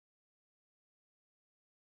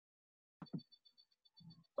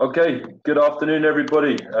Okay, good afternoon,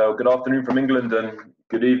 everybody. Good afternoon from England and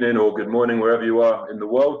good evening or good morning, wherever you are in the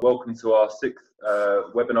world. Welcome to our sixth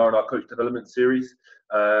webinar in our coach development series.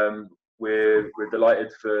 We're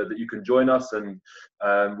delighted that you can join us, and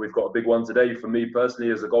we've got a big one today. For me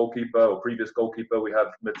personally, as a goalkeeper or previous goalkeeper, we have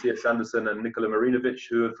Matthias Andersson and Nikola Marinovic,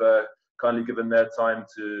 who have kindly given their time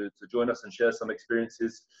to join us and share some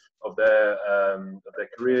experiences of their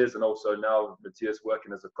careers, and also now Matthias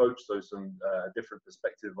working as a coach, so some different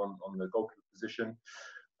perspective on the goalkeeper position.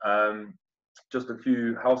 Just a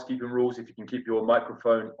few housekeeping rules. If you can keep your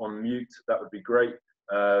microphone on mute, that would be great.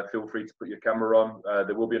 Feel free to put your camera on.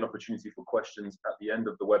 There will be an opportunity for questions at the end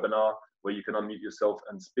of the webinar where you can unmute yourself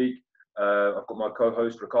and speak. I've got my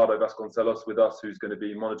co-host Ricardo Vasconcelos with us, who's going to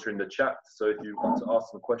be monitoring the chat. So if you want to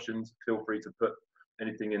ask some questions, feel free to put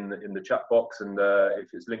anything in the chat box, and if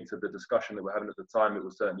it's linked to the discussion that we're having at the time, it will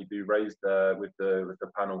certainly be raised with the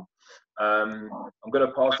panel. I'm going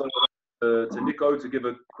to pass on to Nico to give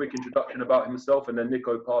a quick introduction about himself, and then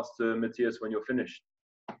Nico, pass to Matthias when you're finished.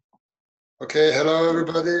 Okay, hello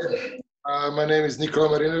everybody. My name is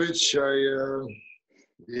Nikola Marinovic.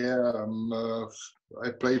 I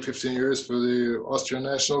played 15 years for the Austrian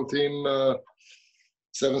national team,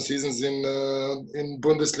 7 seasons in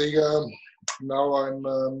Bundesliga. Now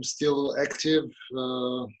I'm still active,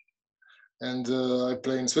 and I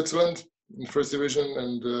play in Switzerland in first division,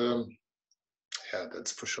 and yeah,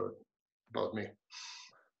 that's for sure about me.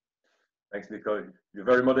 Thanks, Nico. You're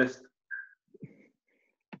very modest.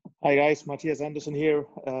 Hi guys, Matthias Andersson here,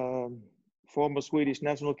 former Swedish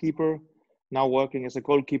national keeper, now working as a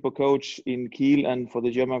goalkeeper coach in Kiel and for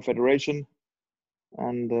the German Federation,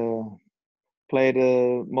 and played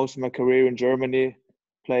most of my career in Germany,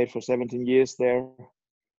 played for 17 years there,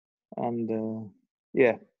 and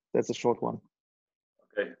yeah, that's a short one.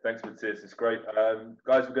 Okay, thanks Matthias, it's great.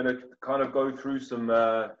 Guys, we're going to kind of go through some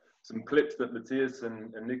clips that Matthias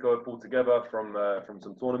and Nico have pulled together from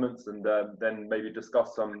some tournaments, and then maybe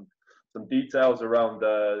discuss some details around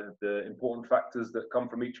the important factors that come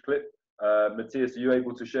from each clip. Matthias, are you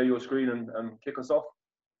able to share your screen and kick us off?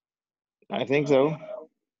 I think so.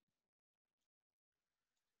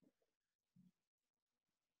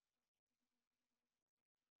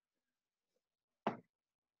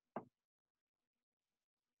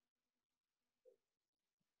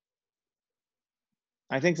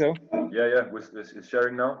 I think so. Yeah. We're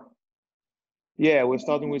sharing now. Yeah, we're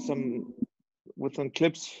starting with some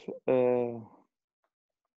clips from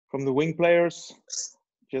the wing players.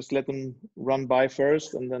 Just let them run by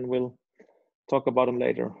first, and then we'll talk about them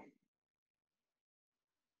later.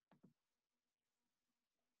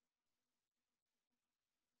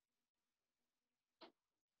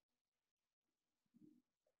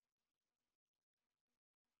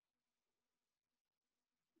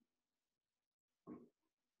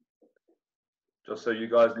 Just so you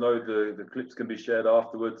guys know, the clips can be shared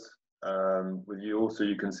afterwards with you also.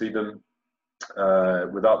 You can see them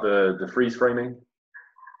without the freeze framing.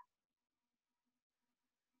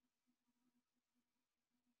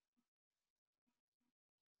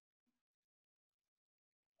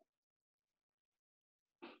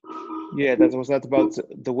 Yeah, that was that about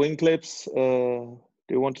the wing clips. Do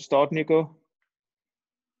you want to start, Nico?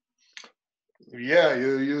 Yeah,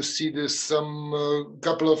 you see there's some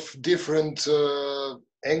couple of different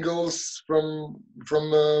angles from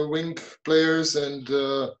wing players, and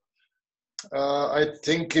I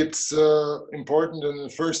think it's important. And the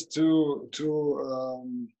first two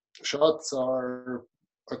shots are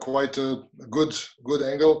quite a good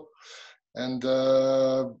angle, and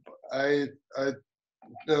the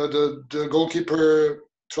goalkeeper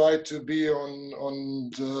tried to be on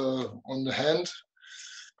the hand,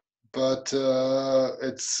 but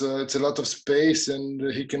it's a lot of space, and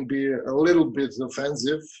he can be a little bit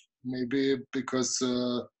offensive, maybe because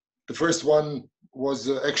the first one was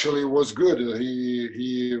good.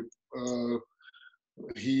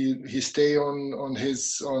 He stay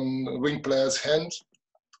on wing player's hand,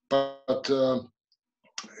 but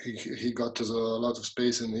he got a lot of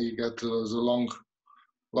space, and he got the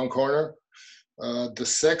long corner. The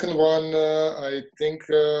second one, I think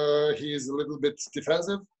he is a little bit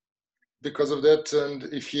defensive because of that, and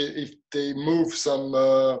if they move some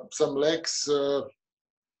legs,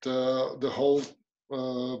 the whole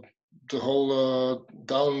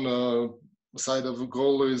down side of the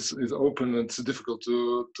goal is open. It's difficult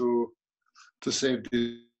to save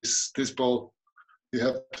this ball. You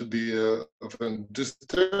have to be offensive.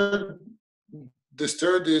 This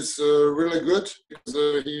third is really good because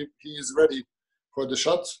he is ready for the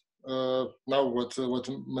shot. Now what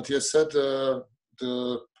Matthias said,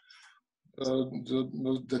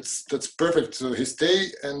 that's perfect. He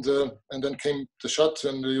stay and then came the shot,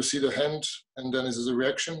 and you see the hand, and then is a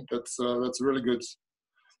reaction. That's a really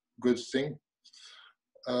good thing.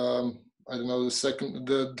 I don't know,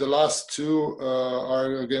 the last two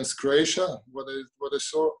are against Croatia. What I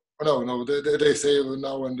saw. Oh, no, they say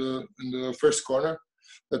now in the first corner.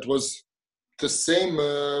 That was the same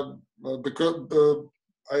because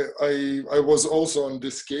I was also on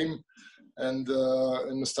this game, and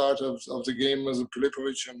in the start of the game as a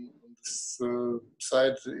Pilipovic on this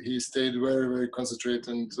side, he stayed very concentrated,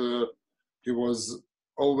 and he was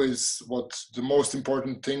always what the most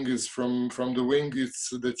important thing is from the wing is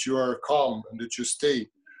that you are calm and that you stay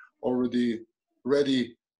already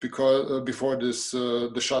ready because before this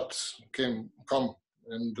the shot come,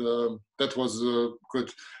 and that was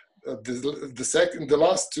good. The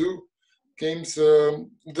last two games,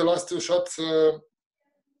 the last two shots,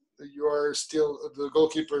 you are still, the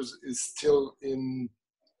goalkeeper is still in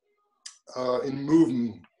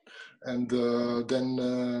movement, and then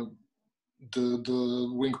the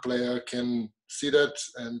wing player can see that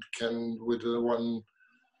and can with one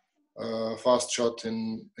fast shot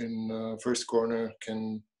in first corner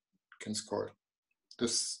can score.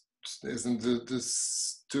 This isn't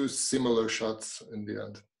this two similar shots in the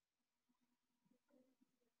end.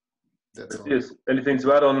 That's all. Yes. Anything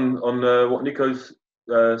to add on what Nico's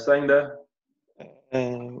saying there?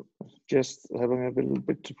 Just having a little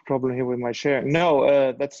bit of problem here with my sharing.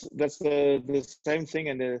 No, that's the same thing.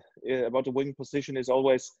 And about the wing position is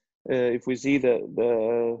always if we see the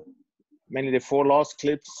mainly the four last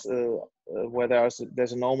clips where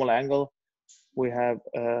there's a normal angle, we have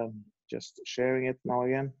just sharing it now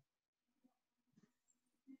again.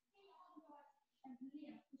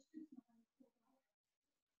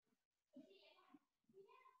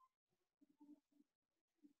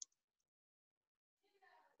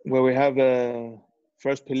 Where we have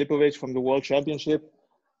first Pilipovic from the World Championship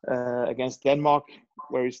against Denmark,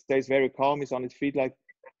 where he stays very calm. He's on his feet, like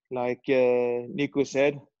Nico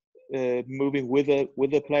said, moving with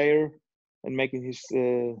the player and making his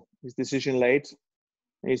decision late.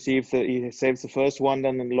 And you see if he saves the first one,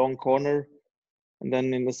 then in the long corner, and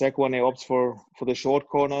then in the second one he opts for the short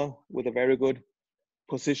corner with a very good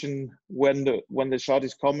position when the shot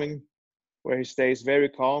is coming, where he stays very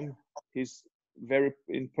calm. He's very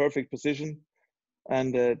in perfect position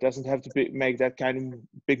and doesn't have to make that kind of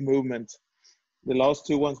big movement. The last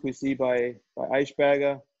two ones we see by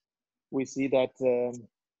Eichberger, we see that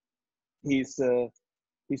he's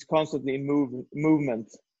constantly in movement.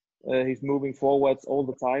 He's moving forwards all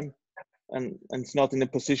the time, and it's not in a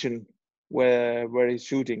position where he's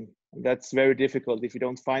shooting. That's very difficult. If you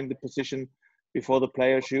don't find the position before the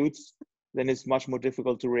player shoots, then it's much more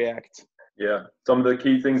difficult to react. Yeah, some of the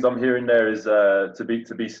key things I'm hearing there is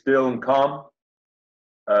to be still and calm.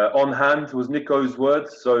 On hand was Nico's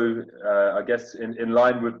words, so I guess in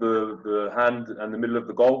line with the hand and the middle of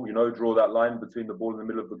the goal, draw that line between the ball and the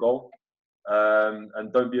middle of the goal,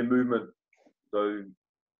 and don't be in movement. So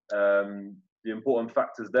the important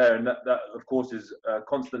factors there, and that of course is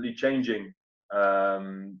constantly changing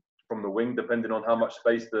from the wing, depending on how much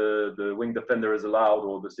space the wing defender is allowed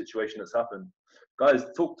or the situation that's happened. Guys,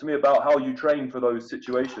 talk to me about how you train for those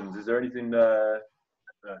situations. Is there anything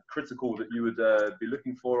critical that you would be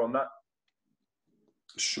looking for on that?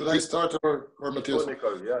 Should I start or Matthias?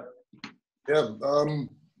 Nico, yeah. Yeah,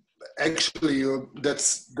 actually,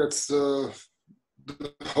 that's the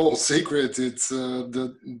whole secret. It's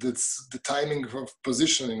the timing of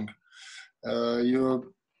positioning.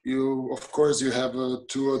 You of course you have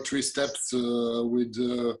 2 or 3 steps with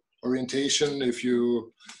orientation. If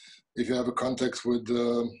you have a contact with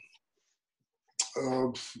the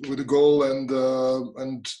goal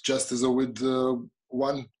and just as with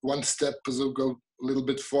one step as a go a little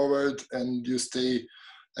bit forward, and you stay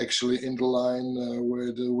actually in the line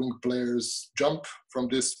where the wing players jump from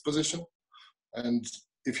this position. And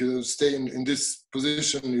if you stay in this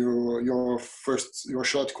position, your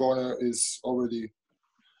shot corner is already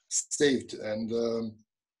saved, and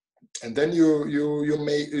then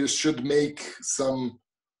you should make some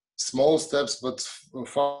small steps but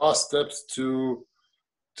fast steps to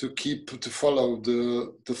follow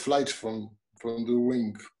the flight from the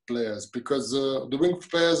wing players, because the wing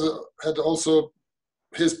players had also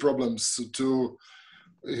his problems to.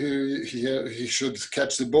 He should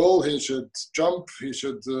catch the ball. He should jump. He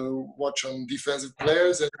should watch on defensive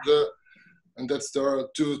players, and that's the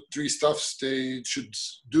 2-3 stuffs they should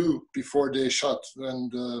do before they shot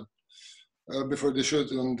and before they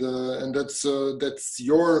shoot, and that's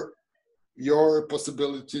your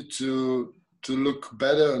possibility to look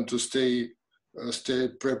better and to stay stay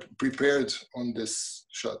prepared on this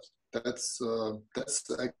shot. That's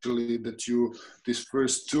actually that you these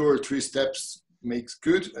first 2 or 3 steps makes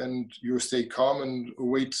good, and you stay calm and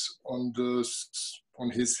wait on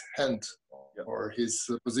his hand or his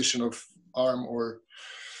position of arm or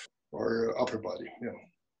upper body. Yeah.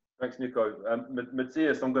 Thanks, Nico.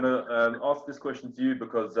 Matthias, I'm going to ask this question to you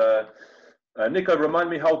because Nico, remind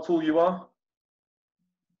me how tall you are.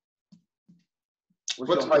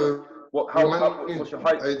 What's your height? What's your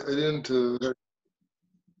height? I didn't.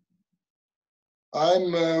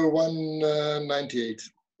 I'm 198.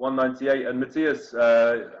 198. And Matthias,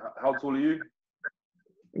 how tall are you?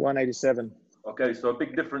 187. Okay, so a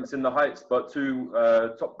big difference in the heights, but 2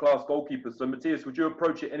 top-class goalkeepers. So Matthias, would you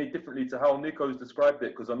approach it any differently to how Nico's described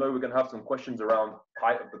it? Because I know we're going to have some questions around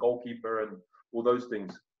height of the goalkeeper and all those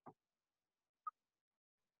things.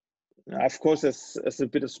 Of course, as a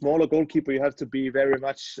bit of smaller goalkeeper, you have to be very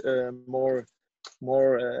much more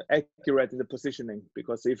accurate in the positioning.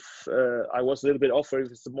 Because if I was a little bit off, or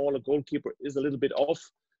if a smaller goalkeeper is a little bit off,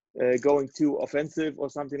 going too offensive or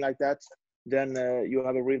something like that, then you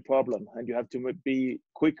have a real problem, and you have to be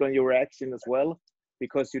quick on your reaction as well,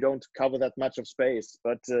 because you don't cover that much of space.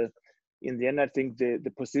 But in the end, I think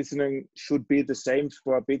the positioning should be the same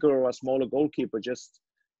for a bigger or a smaller goalkeeper. Just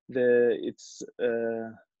it's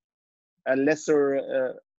a lesser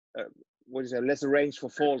lesser range for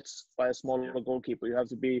faults by a smaller goalkeeper. You have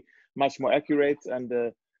to be much more accurate, and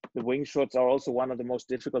the wing shots are also one of the most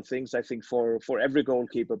difficult things, I think, for every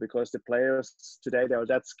goalkeeper, because the players today, they are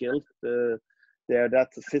that skilled, they are that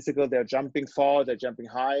physical, they're jumping far, they're jumping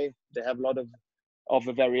high, they have a lot of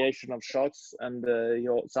a variation of shots, and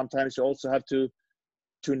sometimes you also have to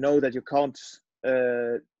know that you can't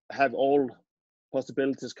have all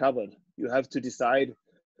possibilities covered. You have to decide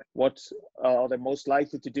what are they most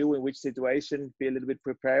likely to do in which situation, be a little bit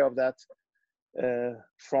prepared of that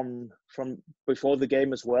from before the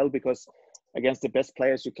game as well, because against the best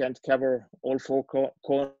players you can't cover all 4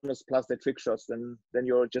 corners plus the trick shots. Then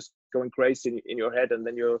you're just going crazy in your head, and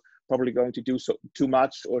then you're probably going to do too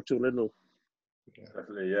much or too little.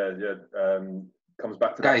 Definitely, yeah. Comes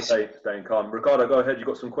back to guys staying calm. Ricardo, go ahead. You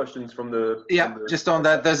got some questions from the just on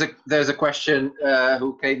that. There's a question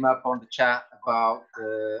who came up on the chat about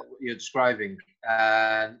what you're describing,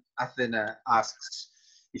 and Athena asks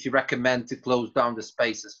if you recommend to close down the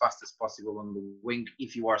space as fast as possible on the wing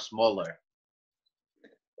if you are smaller.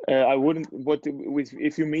 I wouldn't.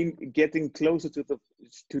 If you mean getting closer to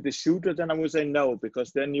the shooter, then I would say no,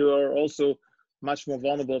 because then you are also much more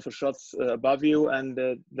vulnerable for shots above you, and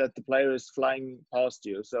that the player is flying past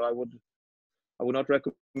you. So I would not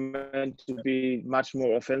recommend to be much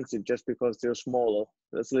more offensive just because they're smaller.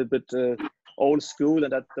 That's a little bit old school,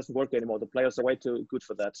 and that doesn't work anymore. The players are way too good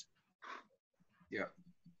for that. Yeah.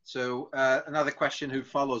 So another question who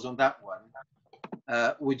follows on that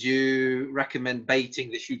one. Would you recommend baiting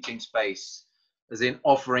the shooting space, as in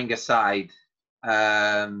offering a side,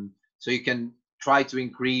 so you can try to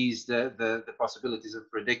increase the possibilities of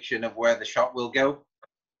prediction of where the shot will go?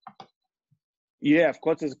 Yeah, of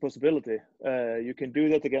course, there's a possibility. You can do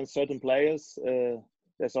that against certain players.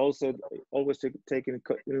 There's also always to take in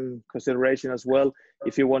consideration as well,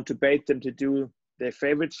 if you want to bait them to do their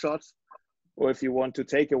favorite shot, or if you want to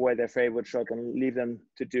take away their favorite shot and leave them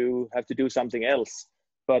to have to do something else.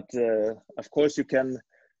 But of course, you can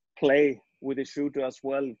play with the shooter as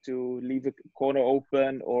well to leave a corner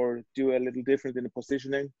open or do a little different in the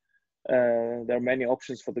positioning. There are many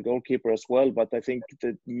options for the goalkeeper as well, but I think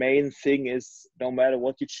the main thing is, no matter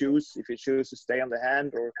what you choose, if you choose to stay on the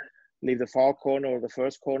hand or leave the far corner or the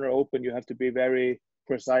first corner open, you have to be very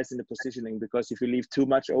precise in the positioning, because if you leave too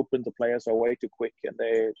much open, the players are way too quick, and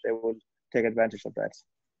they will take advantage of that.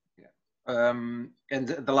 Yeah. And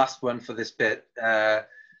the last one for this bit.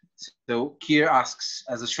 So Kier asks,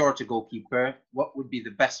 as a shorter goalkeeper, what would be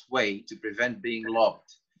the best way to prevent being lobbed?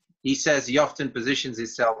 He says he often positions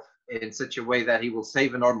himself in such a way that he will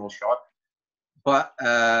save a normal shot, but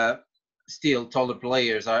still taller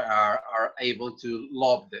players are able to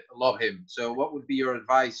lob him. So what would be your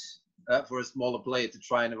advice for a smaller player to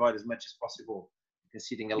try and avoid as much as possible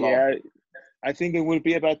conceding a lob? Yeah, I think it will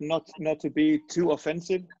be about not to be too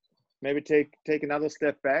offensive. Maybe take another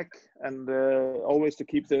step back, and always to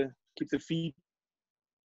keep the feet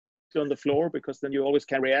on the floor, because then you always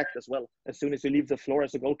can react as well. As soon as you leave the floor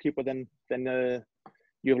as a goalkeeper, then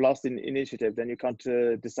you've lost initiative. Then you can't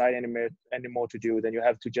decide any more to do. Then you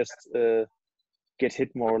have to just get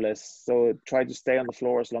hit more or less. So try to stay on the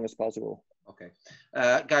floor as long as possible. Okay,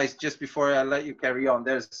 guys, just before I let you carry on,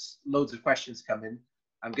 there's loads of questions coming.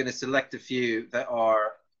 I'm going to select a few that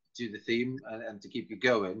are to the theme and to keep you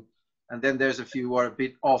going. and then there's a few who are a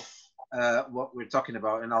bit off what we're talking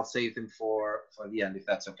about, and I'll save them for the end if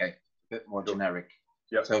that's okay. A bit more generic.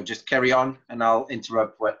 Yeah. So just carry on, and I'll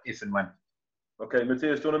interrupt if and when. Okay,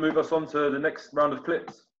 Matthias, do you want to move us on to the next round of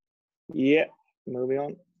clips? Yeah, moving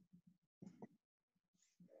on.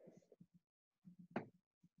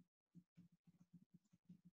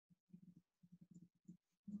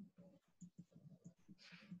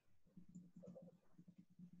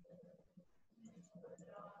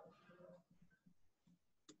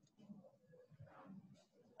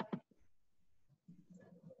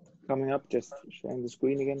 Coming up, just sharing the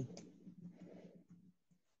screen again.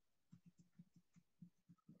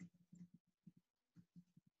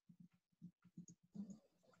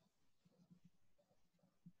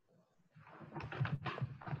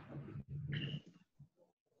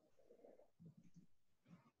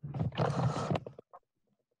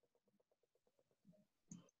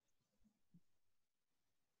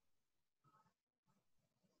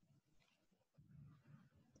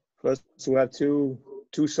 First, we have two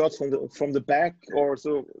shots from the back, or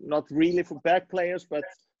so not really for back players, but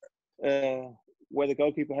where the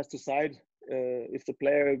goalkeeper has to decide if the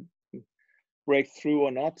player breaks through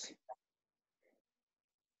or not.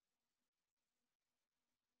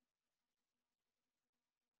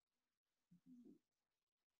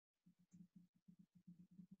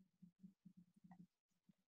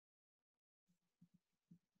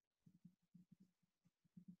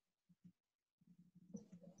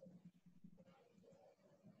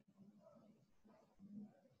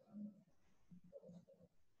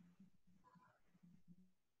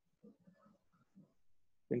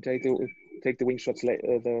 And take the wing shots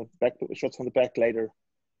later, the back shots from the back later.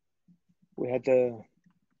 We had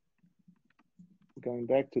going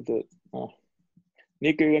back to the.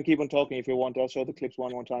 Nico, you can keep on talking if you want. I'll show the clips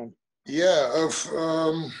one more time. Yeah,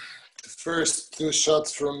 the first two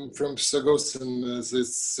shots from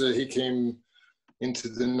Sagosen, he came into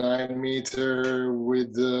the 9-meter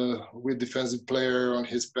with defensive player on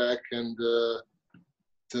his back, and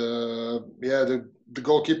the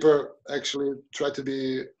goalkeeper actually tried to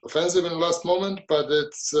be offensive in the last moment, but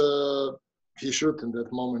he shoot in that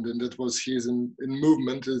moment, and that was his in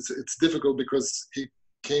movement. It's difficult because he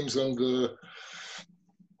came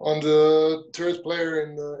on the third player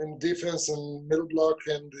in defense and middle block,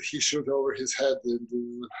 and he shoot over his head in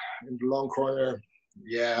the long corner.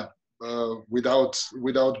 Yeah, without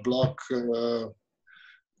block.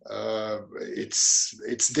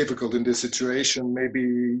 It's difficult in this situation.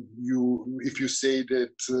 Maybe if you say that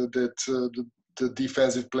the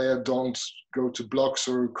defensive player don't go to blocks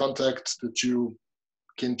or contact, that you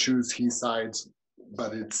can choose his side,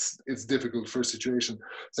 but it's difficult first situation.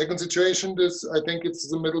 Second situation, I think it's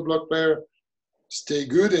the middle block player stay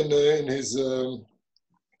good in his in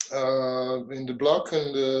the block,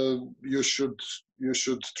 and you should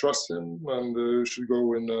trust him, and you should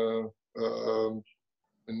go in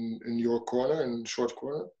your corner, in short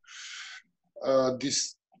corner.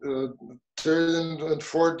 This third and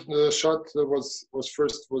fourth shot was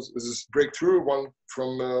this breakthrough one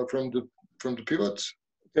from the pivot.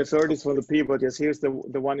 The third is from the pivot. Yes, here's the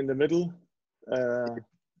one in the middle, and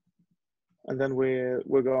then we're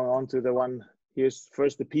going on to the one. Here's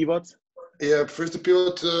first the pivot. Yeah, first the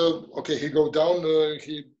pivot. Okay, he go down.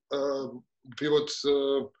 He pivot.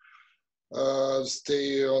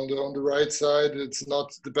 Stay on the right side. It's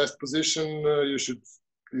not the best position.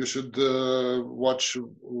 You should watch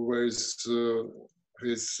where is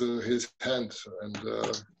his hand, and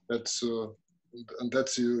that's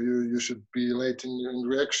you should be late in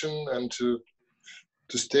reaction, and to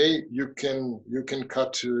stay. You can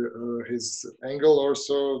cut his angle,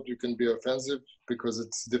 also you can be offensive, because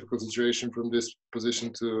it's a difficult situation from this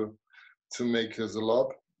position to make as a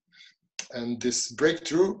lob. And this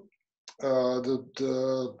breakthrough,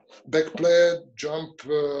 the back player jump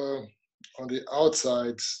on the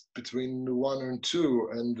outside between 1 and 2,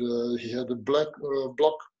 and he had a block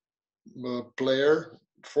player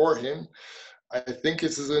for him. I think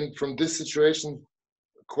it's from this situation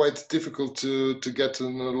quite difficult to get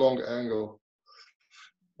in a long angle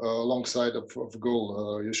long side of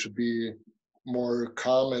goal. You should be more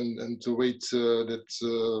calm and to wait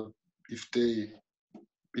that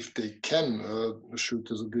if they can shoot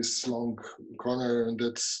this long corner, and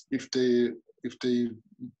that's if they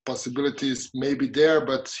possibilities may be there,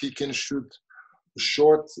 but he can shoot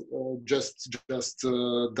short, just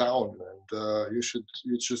down, and you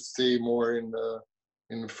should stay more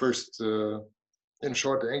in first in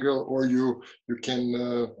short angle, or you can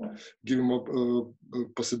give him a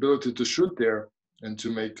possibility to shoot there and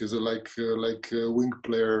to make like a wing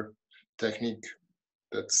player technique.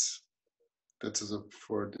 That's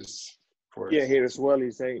for this for Yeah, it. here as well.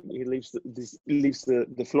 He's saying he leaves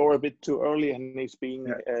the floor a bit too early, and he's being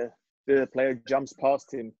the player jumps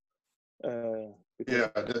past him. Yeah,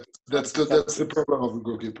 that's the problem of the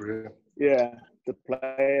goalkeeper. Yeah, the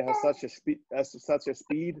player has such a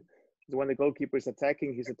speed. When the goalkeeper is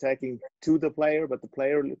attacking, he's attacking to the player, but the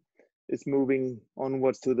player is moving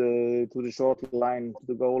onwards to the short line, to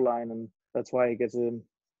the goal line, and that's why he gets a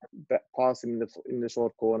pass in the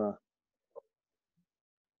short corner.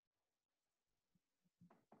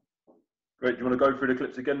 Great. Do you want to go through the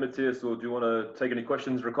clips again, Matthias, or do you want to take any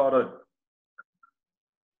questions, Ricardo?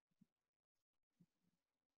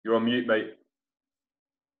 You're on mute, mate.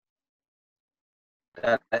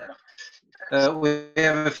 We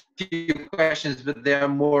have a few questions, but they are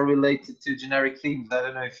more related to generic themes. I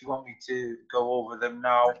don't know if you want me to go over them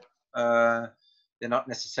now. They're not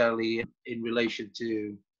necessarily in relation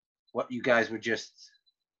to what you guys were just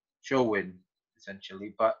showing,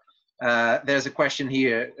 essentially. But there's a question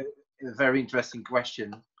here, a very interesting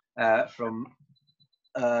question from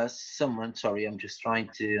someone. Sorry, I'm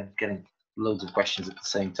getting loads of questions at the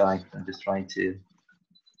same time. I'm just trying to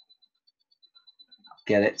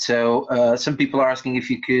get it. So some people are asking if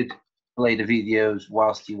you could play the videos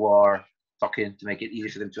whilst you are talking to make it easier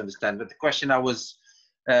for them to understand. But the question I was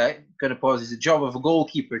going to pose is: the job of a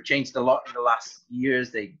goalkeeper changed a lot in the last years.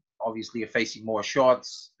 They obviously are facing more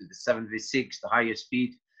shots with the 7v6, the higher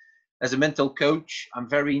speed. As a mental coach, I'm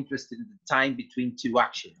very interested in the time between two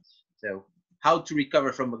actions. So how to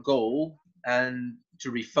recover from a goal and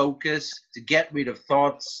to refocus, to get rid of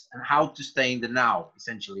thoughts, and how to stay in the now,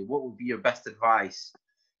 essentially. What would be your best advice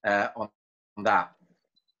on that?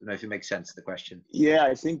 I don't know if it makes sense, the question. Yeah,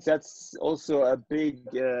 I think that's also a big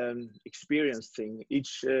experience thing.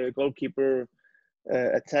 Each goalkeeper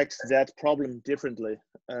attacks that problem differently.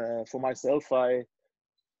 For myself, I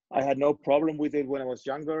had no problem with it when I was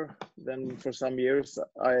younger. Then for some years,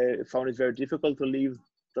 I found it very difficult to leave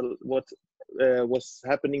what was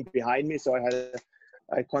happening behind me. So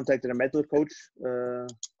I contacted a mental coach.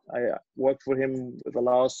 I worked for him the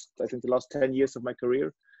last 10 years of my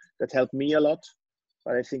career. That helped me a lot.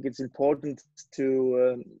 But I think it's important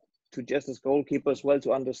to just as goalkeeper as well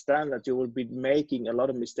to understand that you will be making a lot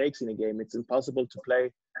of mistakes in a game. It's impossible to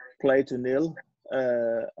play to nil,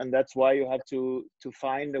 and that's why you have to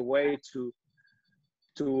find a way to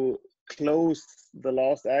close the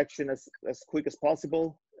last action as quick as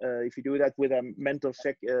possible. If you do that with a mental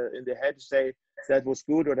check in the head, say that was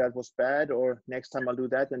good or that was bad, or next time I'll do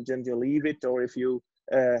that, and then you leave it. Or if you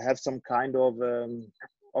have some kind of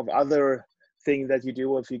other thing that you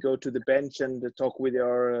do, if you go to the bench and talk with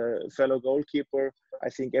your fellow goalkeeper, I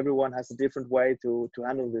think everyone has a different way to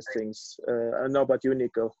handle these things. I don't know about you,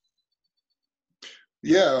 Nico.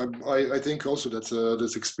 Yeah, I think also that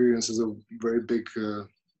this experience is a very big.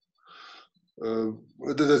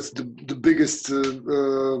 That's the biggest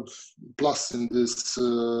plus in this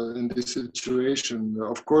situation.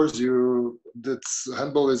 Of course,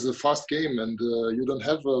 handball is a fast game, and you don't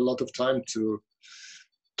have a lot of time to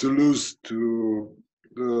lose to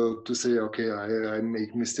say, okay, I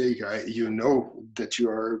make mistake. You know that you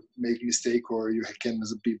are making mistake, or you can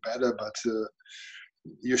be better, but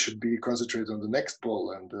you should be concentrated on the next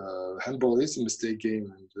ball. And handball is a mistake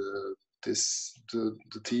game, and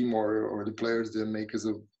the team or the players that make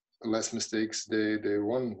less mistakes, they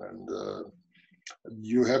won. And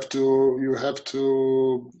you have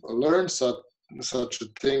to learn such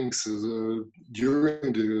things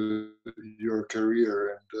during your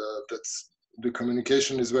career, and that's the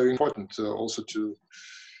communication is very important. Also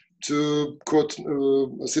to quote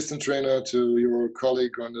assistant trainer, to your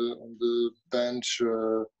colleague on the bench,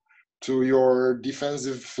 to your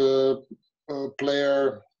defensive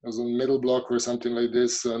player as a middle block or something like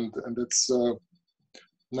this, and that's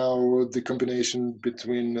now the combination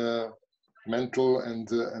between mental and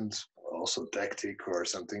also tactic or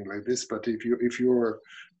something like this. But if you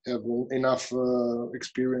have enough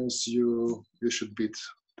experience, you should beat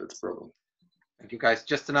that problem. Thank you, guys.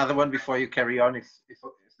 Just another one before you carry on, if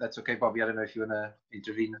that's okay, Bobby. I don't know if you want to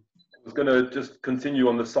intervene. I was going to just continue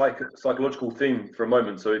on the psychological theme for a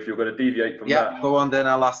moment. So if you're going to deviate from that. Yeah, go on then.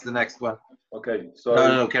 I'll ask the next one. Okay. So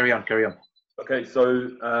no, carry on. Okay, so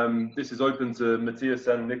this is open to Matthias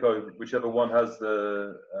and Nico, whichever one has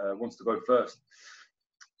wants to go first.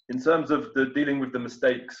 In terms of the dealing with the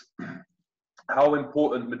mistakes, how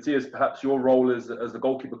important, Matthias, perhaps your role as the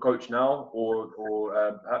goalkeeper coach now, or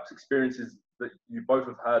perhaps experiences that you both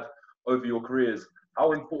have had over your careers,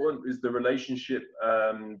 how important is the relationship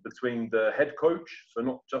between the head coach, so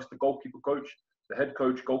not just the goalkeeper coach, the head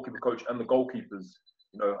coach, goalkeeper coach, and the goalkeepers?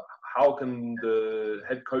 You know, how can the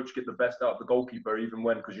head coach get the best out of the goalkeeper, even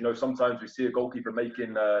when, because, you know, sometimes we see a goalkeeper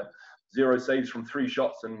making 0 saves from 3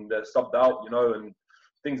 shots and they're subbed out, you know, and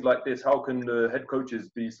things like this. How can the head coaches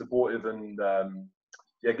be supportive and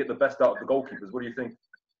get the best out of the goalkeepers? What do you think?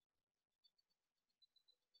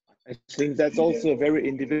 I think that's also very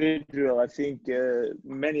individual. I think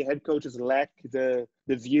many head coaches lack the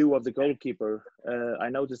view of the goalkeeper. I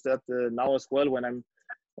noticed that now as well when I'm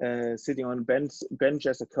sitting on bench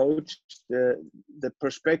as a coach. The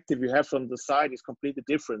perspective you have from the side is completely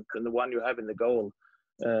different than the one you have in the goal.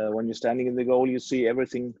 When you're standing in the goal, you see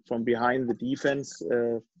everything from behind the defense.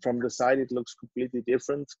 From the side, it looks completely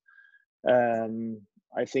different.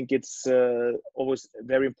 I think it's always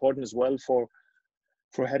very important as well for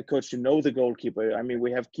a head coach to know the goalkeeper. I mean,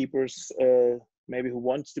 we have keepers maybe who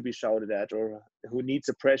wants to be shouted at or who needs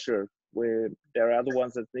a pressure, where there are other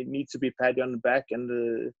ones that they need to be patted on the back and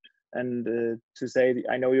to say,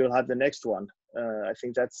 I know you'll have the next one. I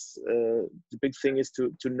think that's the big thing, is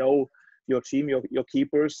to know your team, your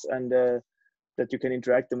keepers, and that you can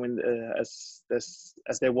interact them with as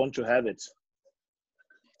they want to have it.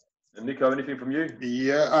 And Nico, anything from you?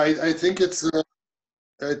 Yeah, I think it's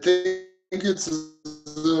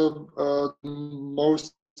the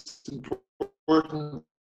most important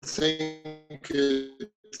thing.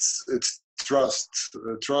 It's trust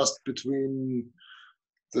between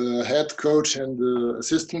the head coach and the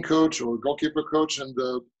assistant coach or goalkeeper coach and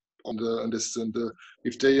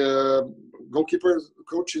if the goalkeeper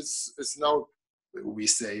coach is now, we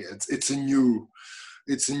say it's a new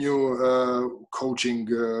coaching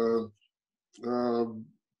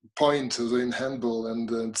point in handball,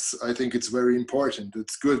 and I think it's very important.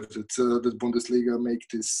 It's good that Bundesliga make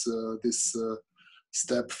this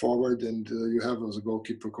step forward, and you have as a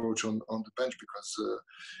goalkeeper coach on the bench, because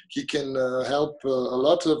he can help a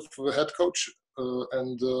lot of head coach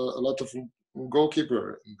and a lot of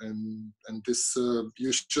goalkeeper, and this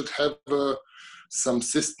you should have some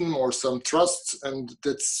system or some trust, and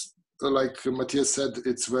that's like Matthias said,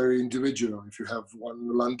 it's very individual. If you have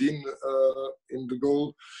one Landin in the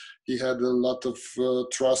goal, he had a lot of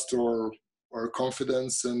trust or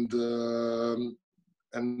confidence, and then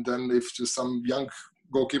if some young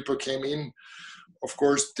goalkeeper came in, of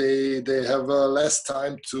course they have less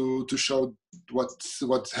time to show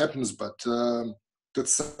what happens, but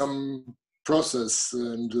that's some process,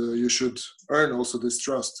 and you should earn also this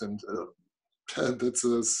trust, and that's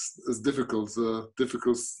a difficult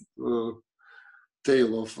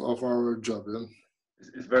tale of our job. Yeah?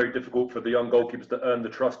 It's very difficult for the young goalkeepers to earn the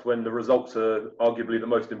trust when the results are arguably the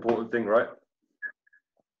most important thing, right?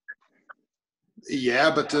 Yeah,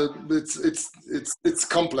 but it's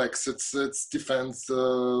complex. It's defense,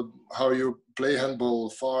 how you play handball,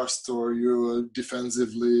 fast, or you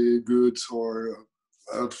defensively good, or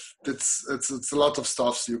it's a lot of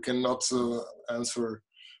stuff. So you cannot answer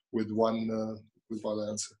with one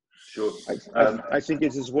answer. Sure. I think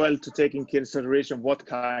it's as well to take in consideration what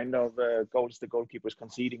kind of goals the goalkeeper is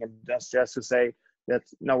conceding, and that's just to say that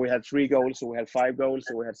now we had 3 goals, so we had 5 goals,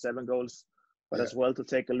 so we had 7 goals. But as well to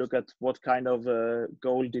take a look at what kind of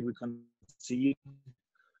goal did we concede.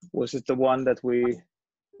 Was it the one that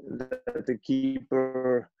the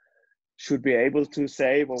keeper should be able to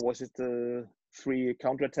save, or was it the 3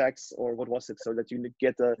 counterattacks, or what was it? So that you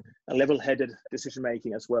get a level-headed decision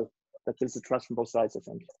making as well. That builds the trust from both sides, I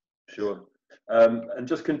think. Sure. And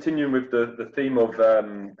just continuing with the theme of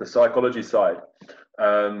the psychology side.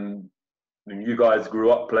 I mean, you guys grew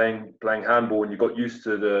up playing handball, and you got used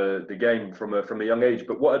to the game from a young age.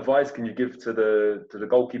 But what advice can you give to the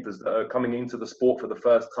goalkeepers that are coming into the sport for the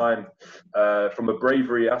first time, from a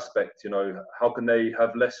bravery aspect? You know, how can they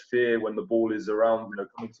have less fear when the ball is around, you know,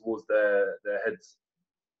 coming towards their heads?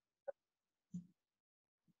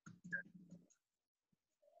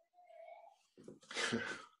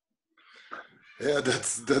 Yeah,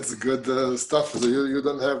 that's good stuff. So you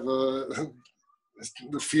don't have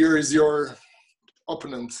the fear is your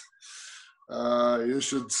opponent. You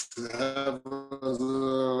should have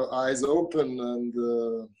the eyes open, and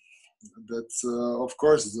that's of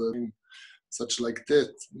course such like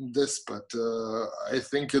this. But I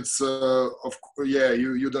think it's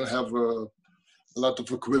you don't have a lot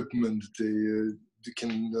of equipment. They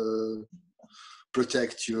can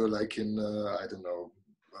protect you, like in I don't know,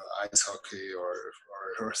 ice hockey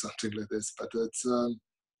or something like this. But it's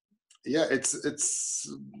I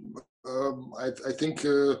think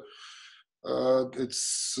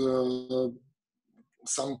it's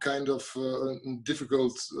some kind of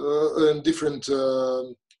difficult in different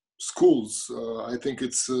schools. I think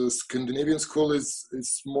it's Scandinavian school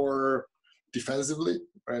is more defensively,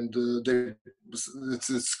 and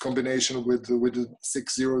it's combination with the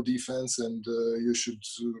 6-0 defense, and you should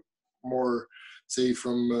more say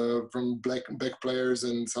from back players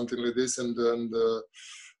and something like this, and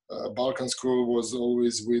Balkan school was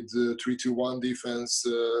always with 3-2-1 defense,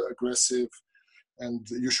 aggressive, and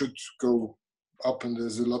you should go up, and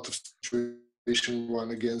there's a lot of situation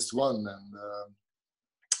 1-against-1,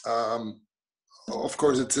 and of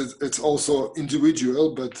course it's also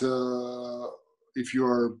individual, but if you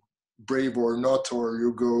are brave or not, or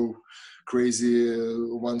you go crazy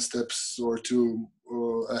one steps or two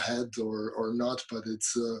ahead or not, but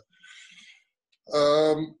it's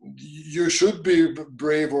you should be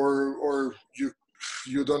brave, or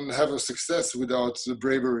you don't have a success without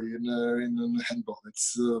bravery in handball.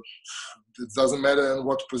 It doesn't matter in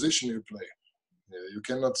what position you play. You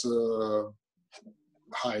cannot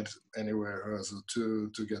hide anywhere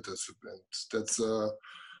to get us.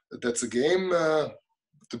 That's a game.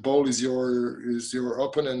 The ball is your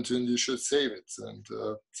opponent, and you should save it. And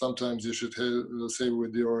sometimes you should save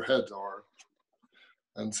with your head,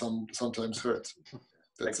 and sometimes hurt.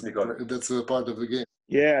 That's a part of the game.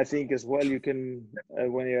 Yeah, I think as well, you can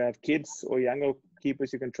when you have kids or younger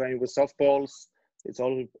keepers, you can train with softballs. It's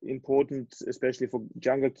all important, especially for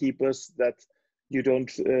younger keepers, that you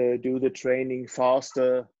don't do the training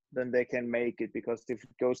faster than they can make it, because if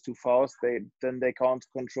it goes too fast, then they can't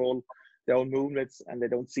control their own movements and they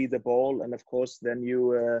don't see the ball, and of course then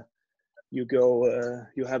you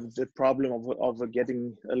have the problem of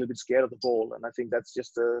getting a little bit scared of the ball. And I think that's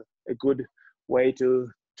just a good way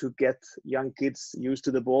to get young kids used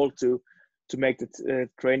to the ball, to make the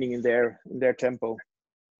training in their tempo.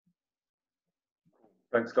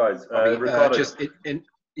 Thanks, guys. Ricardo. Just in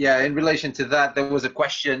relation to that, there was a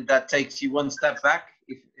question that takes you one step back,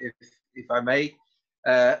 if I may,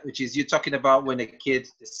 which is, you're talking about when a kid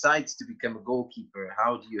decides to become a goalkeeper,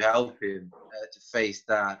 how do you help him to face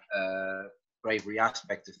that bravery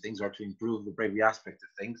aspect of things, or to improve the bravery aspect of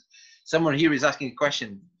things? Someone here is asking a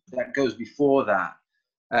question that goes before that,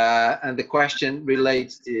 and the question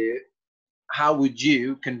relates to, how would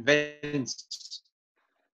you convince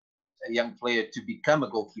a young player to become a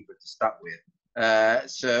goalkeeper to start with?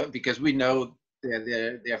 So because we know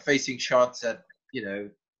they're facing shots at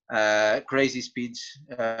crazy speeds,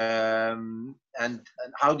 and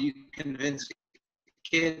how do you convince a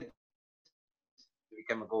kid to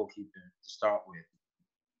become a goalkeeper to start with?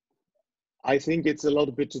 I think it's a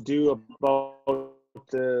lot bit to do about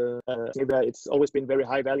it's always been very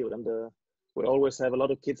high valued, and we always have a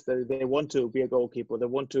lot of kids that they want to be a goalkeeper, they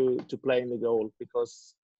want to play in the goal,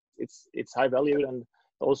 because it's high valued, and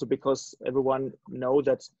also because everyone know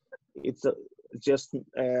that it's just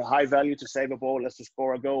high value to save a ball as to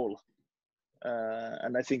score a goal,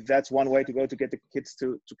 and I think that's one way to go to get the kids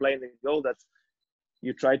to play in the goal, that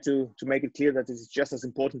you try to make it clear that it's just as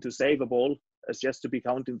important to save a ball as just to be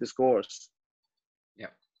counting the scores.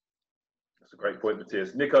 Yeah, that's a great point,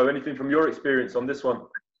 Matthias. Nico, anything from your experience on this one?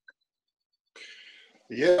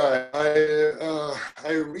 Yeah,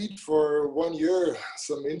 I read for 1 year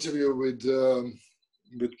some interview with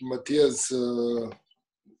Matthias'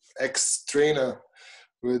 ex-trainer,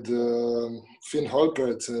 with Finn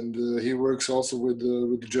Holpert, and he works also with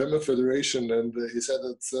the German Federation, and he said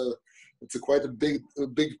it's quite a big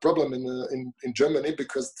problem in Germany,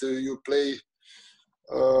 because you play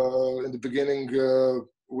in the beginning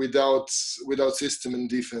without system in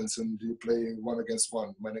defense, and you play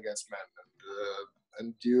 1-against-1, man against man,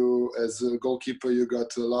 and you, as a goalkeeper, you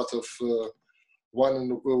got a lot of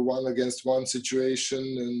 1-against-1 situation,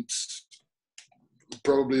 and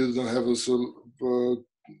probably you don't have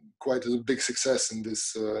quite a big success in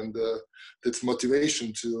this, and that's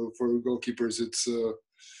motivation for goalkeepers.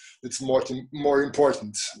 It's more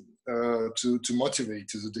important to motivate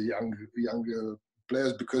the young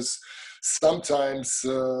players, because sometimes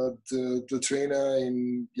the trainer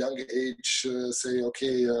in young age say,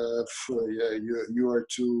 okay, you are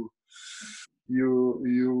too,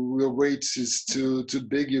 your weight is too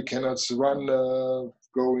big, you cannot run,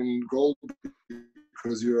 go in goal,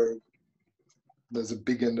 because there's a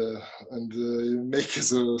big and you make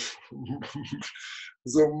so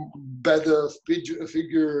better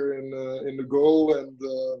figure in the goal, and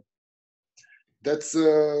that's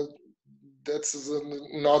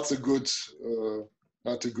not a good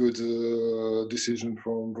decision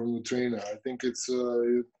from the trainer. I think it's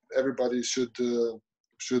everybody should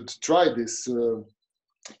try this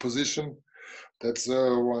position. That's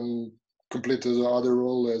one completed the other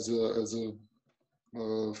role as a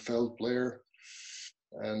field player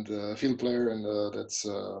and field player, and that's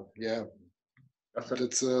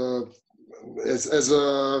as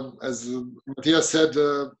Matthias said,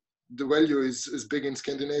 the value is big in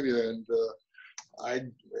Scandinavia, and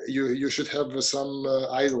you should have some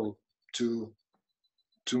idol to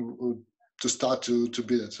start to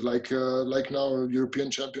beat it. Like now European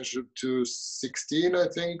Championship to 16, I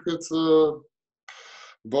think it's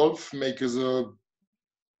Wolf makes a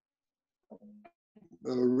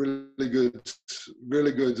really good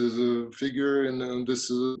as a figure in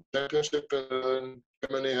this championship. And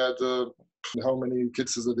Germany had how many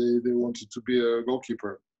kids they wanted to be a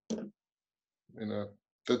goalkeeper.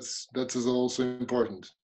 That is also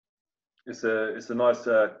important. It's a nice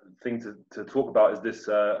thing to talk about. Is this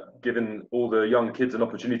giving all the young kids an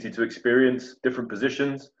opportunity to experience different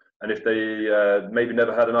positions, and if they maybe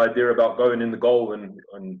never had an idea about going in the goal, and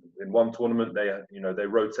in one tournament they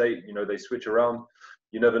rotate, they switch around.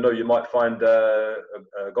 You never know. You might find a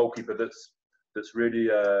goalkeeper that's really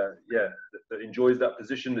that enjoys that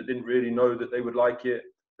position, that didn't really know that they would like it,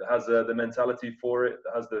 that has the mentality for it,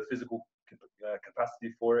 that has the physical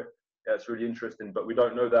capacity for it. Yeah, it's really interesting, but we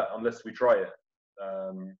don't know that unless we try it.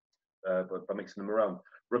 But by mixing them around.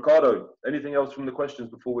 Ricardo, anything else from the questions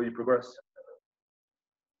before we progress?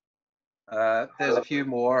 There's a few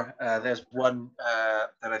more. There's one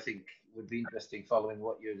that I think would be interesting following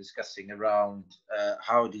what you're discussing around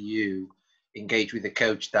how do you engage with a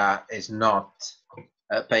coach that is not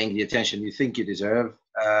paying the attention you think you deserve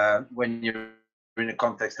when you're in a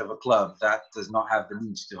context of a club that does not have the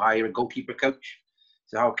means to hire a goalkeeper coach.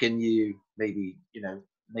 So how can you maybe,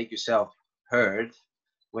 make yourself heard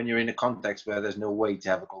when you're in a context where there's no way to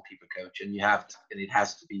have a goalkeeper coach, and it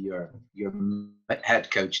has to be your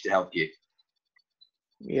head coach to help you?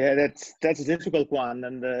 Yeah, that's a difficult one,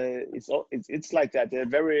 and it's like that.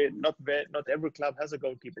 Not every club has a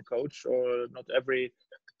goalkeeper coach, or not every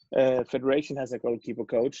federation has a goalkeeper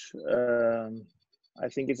coach. I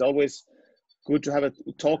think it's always good to have a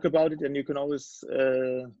talk about it, and you can always.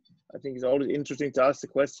 I think it's always interesting to ask the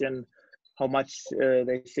question how much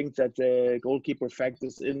they think that the goalkeeper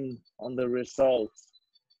factors in on the results,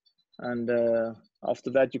 and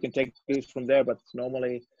after that you can take it from there. But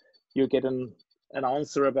normally you get an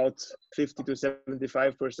answer about 50 to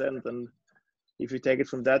 75%, and if you take it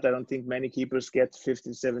from that, I don't think many keepers get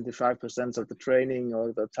 50 to 75% of the training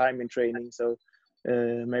or the time in training. So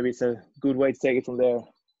maybe it's a good way to take it from there.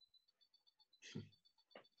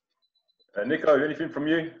 Nico, anything from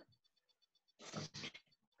you?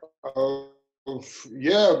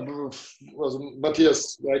 Yeah,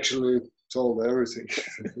 Matthias actually told everything.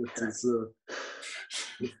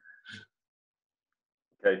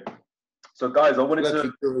 Okay. So guys, I wanted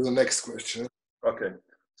to go to the next question. Okay.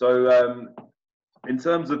 So in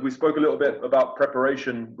terms of, we spoke a little bit about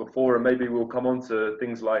preparation before, and maybe we'll come on to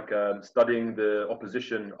things like studying the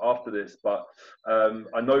opposition after this. But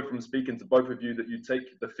I know from speaking to both of you that you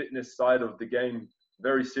take the fitness side of the game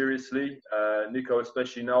very seriously. Nico,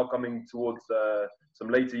 especially now coming towards some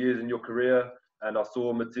later years in your career. And I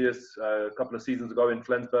saw Matthias a couple of seasons ago in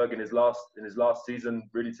Flensburg in his last season,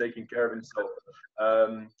 really taking care of himself.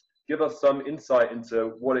 Give us some insight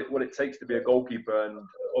into what it takes to be a goalkeeper. And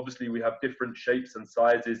obviously we have different shapes and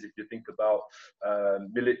sizes. If you think about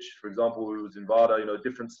Milic, for example, who was in Vada,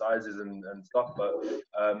 different sizes and stuff. But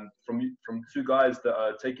from two guys that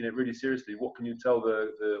are taking it really seriously, what can you tell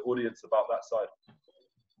the audience about that side?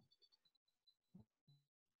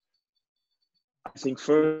 I think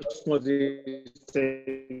first what it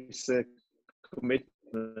takes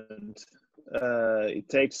commitment. It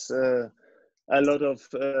takes a lot of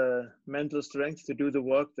mental strength to do the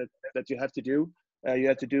work that you have to do. You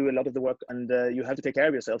have to do a lot of the work, and you have to take care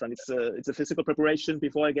of yourself. And it's a physical preparation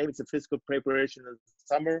before a game. It's a physical preparation in the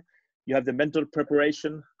summer. You have the mental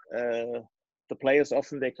preparation. The players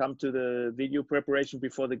often they come to the video preparation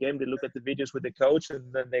before the game. They look at the videos with the coach,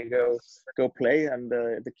 and then they go play. And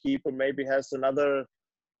the keeper maybe has another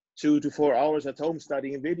 2 to 4 hours at home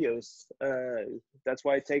studying videos. That's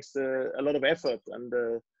why it takes a lot of effort. And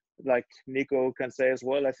like Nico can say as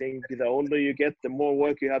well, I think the older you get, the more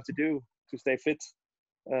work you have to do to stay fit,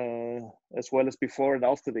 as well as before and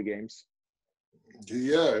after the games.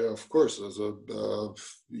 Yeah, of course.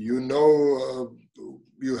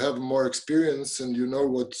 You have more experience, and you know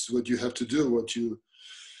what you have to do,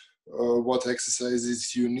 what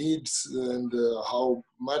exercises you need, and how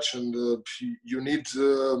much, and you need,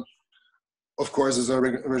 of course, as a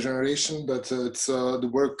regeneration. But it's the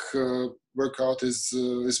workout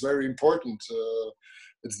is very important.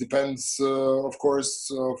 It depends, of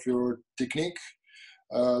course, of your technique.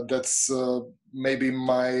 That's maybe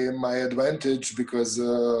my advantage, because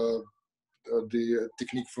the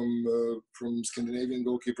technique from Scandinavian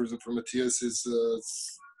goalkeepers and from Matthias is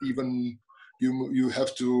even you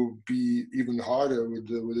have to be even harder with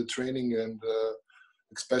the training, and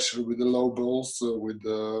especially with the low balls,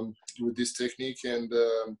 with this technique. And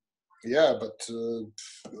yeah, but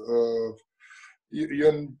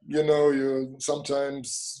you know, you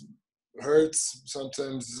sometimes hurts,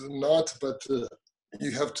 sometimes not, but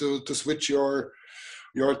you have to switch your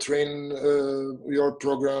training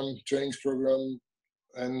program,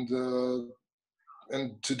 and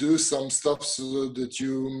to do some stuff so that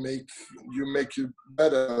you make you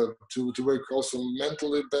better, to work also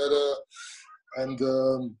mentally better. And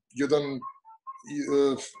you don't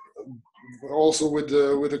also with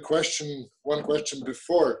the one question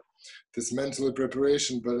before this mental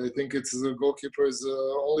preparation, but I think it's the goalkeeper is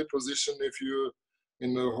the only position, if you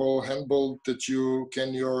in the whole handball, that you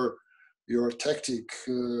can your tactic,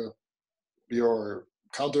 your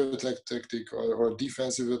counter-attack tactic, or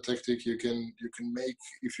defensive tactic, you can make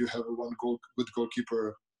if you have good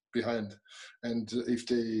goalkeeper behind, and if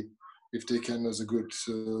they can, as a good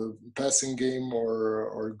passing game,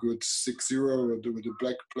 or good 6-0 with the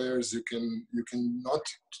black players, you can not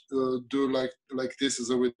do like this as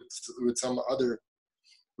with some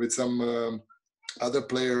other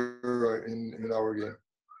player in our game.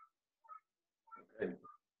 Okay.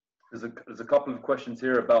 There's a couple of questions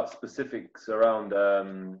here about specifics around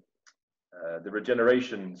the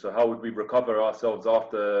regeneration. So how would we recover ourselves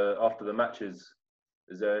after the matches?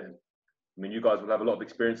 Is there? I mean, you guys will have a lot of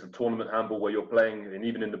experience of tournament handball where you're playing, and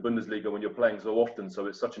even in the Bundesliga when you're playing so often. So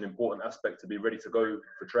it's such an important aspect to be ready to go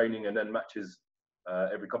for training and then matches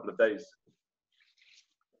every couple of days.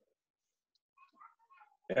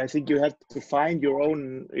 I think you have to find your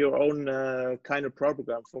own kind of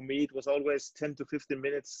program. For me, it was always 10 to 15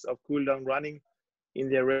 minutes of cool down running in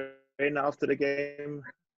the arena after the game,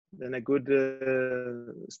 then a good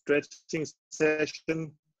stretching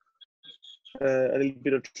session, a little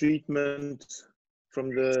bit of treatment from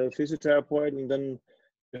the physiotherapist, and then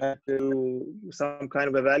you have to some kind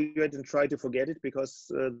of evaluate and try to forget it, because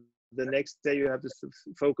the next day you have to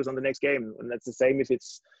focus on the next game. And that's the same if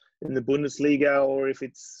it's in the Bundesliga or if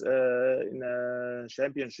it's in a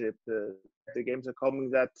championship. The games are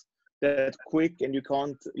coming that quick, and you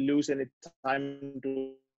can't lose any time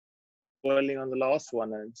dwelling on the last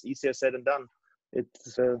one. And it's easier said than done.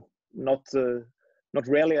 It's not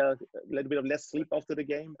really a little bit of less sleep after the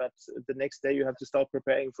game, but the next day you have to start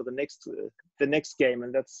preparing for the next game,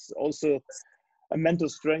 and that's also a mental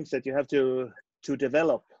strength that you have to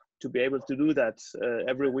develop to be able to do that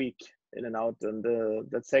every week in and out, and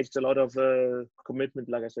that takes a lot of commitment,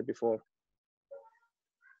 like I said before.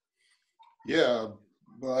 Yeah,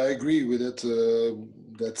 I agree with it.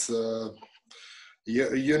 That's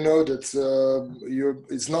you know that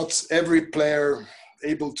it's not every player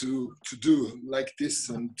able to do like this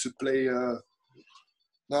and to play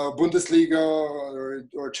now Bundesliga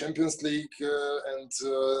or Champions League, and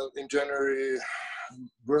in January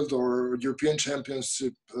World or European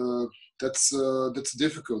Championship. That's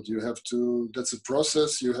difficult. You have to. That's a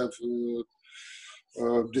process. You have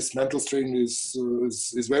this mental strain is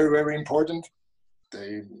very, very important.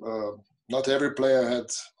 Not every player had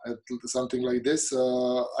something like this.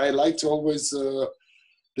 I liked always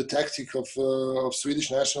the tactic of Swedish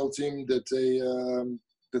national team, that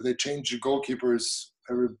they change goalkeepers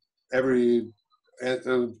every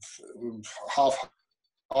half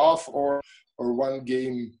or one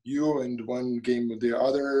game you and one game with the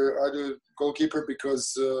other goalkeeper,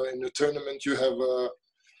 because in the tournament you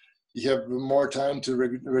have more time to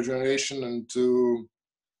regeneration and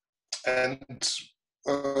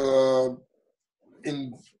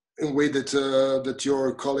in a way that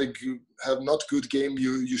your colleague have not good game,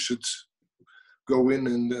 you should go in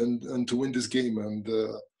and to win this game. And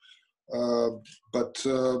but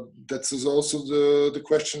that is also the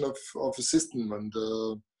question of a system,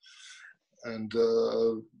 and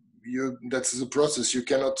that's a process. You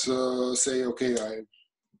cannot say, okay,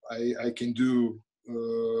 I can do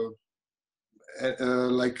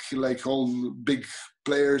like all big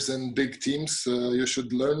players and big teams. You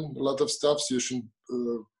should learn a lot of stuff. So you should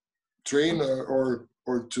train or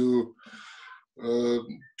to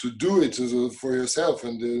do it for yourself,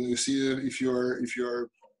 and you see if you're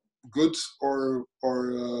good or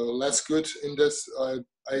less good in this.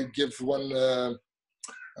 I give one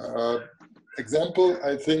example.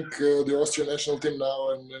 I think the Austrian national team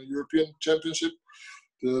now in the European Championship,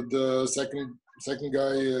 the second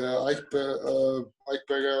guy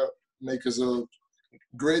Eichberger makes a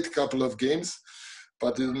great couple of games,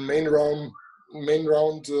 but in the main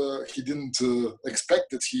round he didn't expect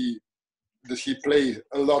that he play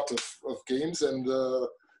a lot of games, and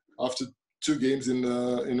after 2 games in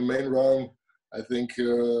the main round, I think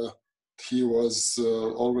he was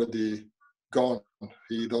already gone.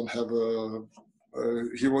 He don't have a.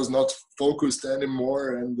 He was not focused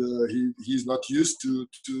anymore, and he's not used to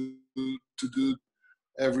do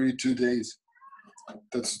every 2 days.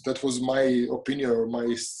 That was my opinion, or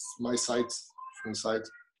my side from side.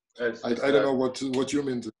 I don't know what you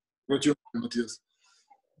mean. What you mean, Matthias?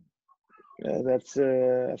 That's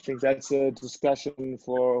I think that's a discussion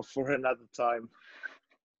for another time.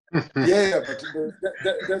 Yeah, but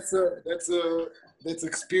that's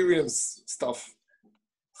experience stuff,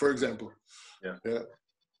 for example. Yeah.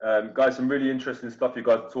 Guys, some really interesting stuff you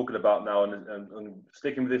guys are talking about now, and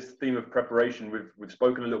sticking with this theme of preparation, we've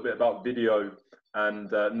spoken a little bit about video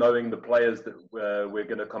and knowing the players that we're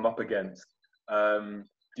going to come up against.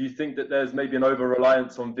 Do you think that there's maybe an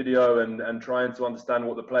over-reliance on video and trying to understand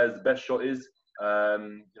what the player's best shot is?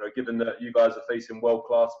 Given that you guys are facing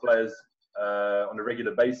world-class players on a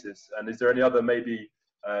regular basis, and is there any other maybe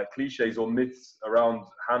cliches or myths around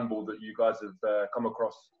handball that you guys have come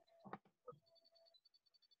across?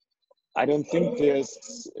 I don't think there's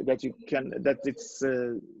that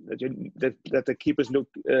the keepers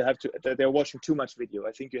that they're watching too much video.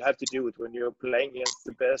 I think you have to do it when you're playing against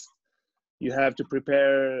the best. You have to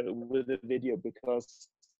prepare with the video because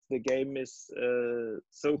the game is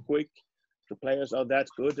so quick. The players are that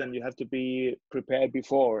good, and you have to be prepared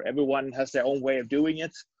before. Everyone has their own way of doing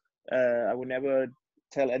it. I would never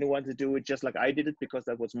tell anyone to do it just like I did it because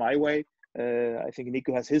that was my way. I think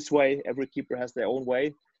Nico has his way. Every keeper has their own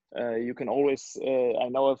way. You can always, I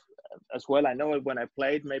know when I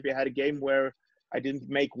played, maybe I had a game where I didn't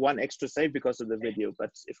make one extra save because of the video,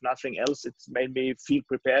 but if nothing else, it's made me feel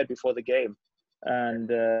prepared before the game.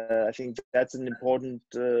 And I think that's an important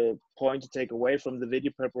point to take away from the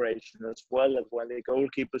video preparation as well. That when the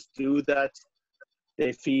goalkeepers do that,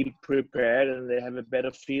 they feel prepared and they have a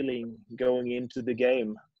better feeling going into the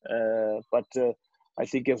game. But I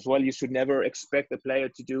think as well, you should never expect a player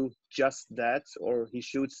to do just that, or he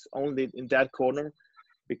shoots only in that corner,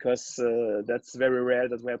 because that's very rare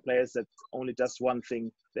that we have players that only does one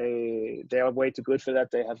thing. They are way too good for that.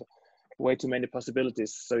 They have way too many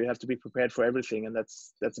possibilities. So you have to be prepared for everything, and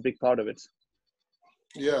that's a big part of it.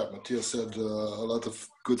 Yeah, Matthias said a lot of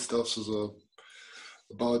good stuff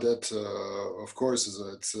about that. Of course,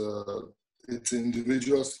 it's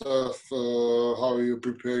individual stuff, how you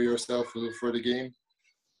prepare yourself for the game.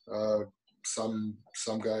 Some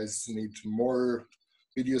guys need more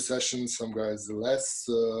video sessions, some guys less,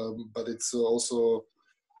 but it's also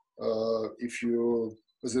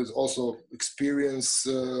there's also experience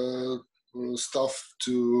stuff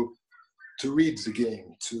to read the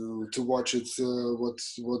game, to watch it,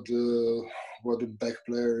 what the back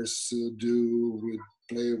players do,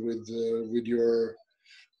 play with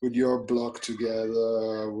your block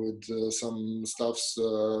together, with some stuffs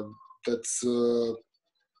that's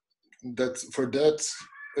for that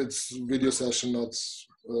it's video session,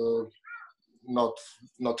 not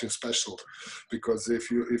nothing special, because if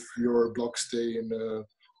your block stay in a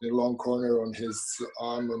long corner on his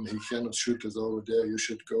arm and he cannot shoot us over there, you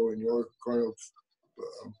should go in your corner.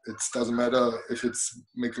 It doesn't matter if it's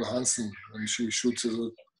Mikkel Hansen and she shoots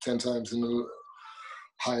 10 times in a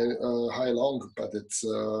high long, but it's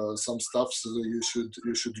some stuff you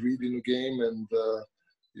should read in the game, and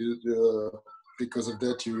because of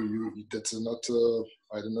that you that's not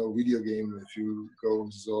I don't know, video game. If you go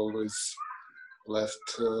always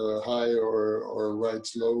left high or right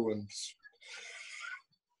low, and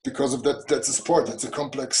because of that, that's a sport. It's a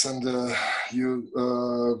complex, and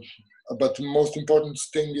but the most important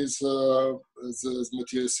thing is, as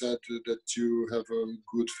Matthias said, that you have a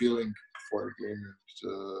good feeling before a game.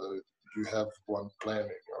 You have one plan in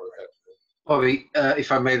your head. Bobby,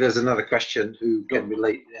 if I may, there's another question who can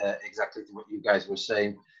relate exactly to what you guys were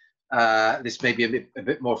saying. This may be a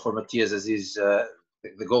bit more for Matthias, as he's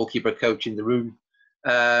the goalkeeper coach in the room.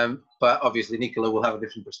 But obviously Nicola will have a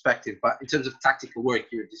different perspective. But in terms of tactical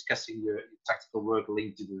work, you're discussing your tactical work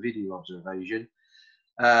linked to the video observation.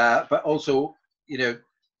 But also, you know,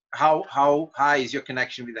 how high is your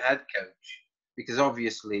connection with the head coach? Because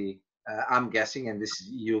obviously, I'm guessing, and this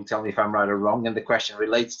you'll tell me if I'm right or wrong, and the question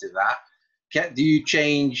relates to that. Do you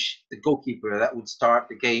change the goalkeeper that would start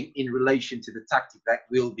the game in relation to the tactic that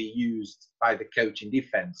will be used by the coach in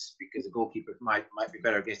defense? Because the goalkeeper might be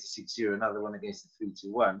better against a 6-0, another one against a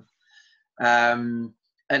 3-2-1. And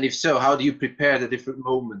if so, how do you prepare the different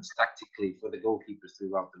moments tactically for the goalkeepers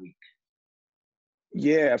throughout the week?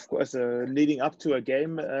 Yeah, of course. Leading up to a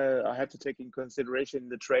game, I have to take in consideration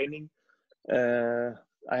the training.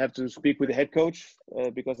 I have to speak with the head coach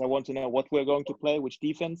because I want to know what we're going to play, which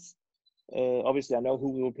defense. obviously I know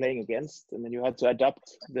who we were playing against, and then you had to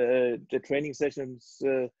adapt the training sessions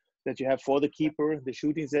that you have for the keeper, the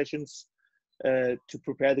shooting sessions, to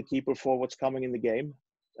prepare the keeper for what's coming in the game.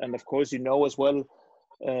 And of course, you know as well,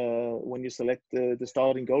 when you select the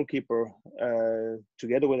starting goalkeeper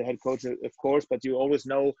together with the head coach, of course, but you always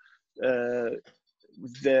know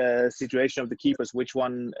the situation of the keepers, which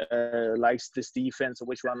one likes this defense, or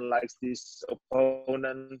which one likes this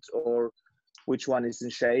opponent, or which one is in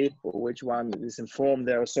shape, or which one is in form.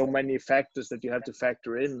 There are so many factors that you have to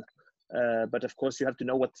factor in. But of course, you have to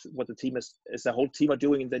know what the team as a whole team are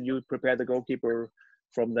doing, and then you prepare the goalkeeper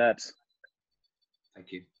from that.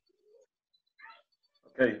 Thank you.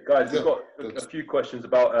 Okay, guys, we've got a few questions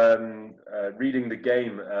about reading the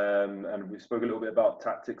game, and we spoke a little bit about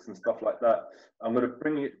tactics and stuff like that. I'm going to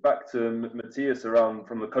bring it back to Matthias around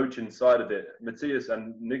from the coaching side of it. Matthias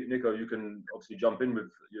and Nico, you can obviously jump in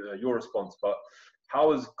with your response, but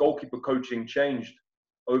how has goalkeeper coaching changed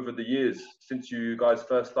over the years since you guys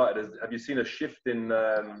first started? Have you seen a shift in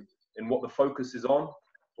what the focus is on,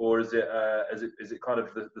 or is it kind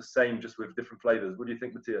of the same, just with different flavors? What do you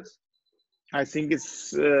think, Matthias? I think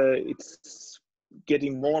it's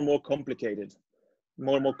getting more and more complicated,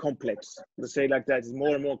 more and more complex. Let's say it like that. It's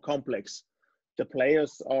more and more complex. The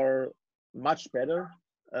players are much better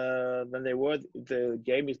than they were. The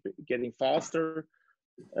game is getting faster.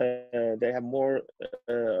 They have more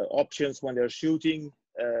options when they're shooting.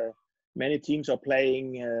 Many teams are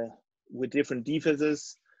playing with different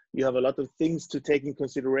defenses. You have a lot of things to take in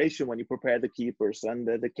consideration when you prepare the keepers, and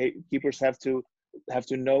the keepers have to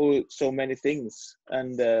know so many things.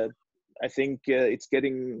 And I think it's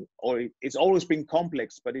getting, or it's always been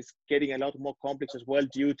complex, but it's getting a lot more complex as well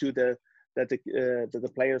due to that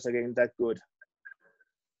the players are getting that good.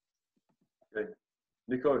 Okay,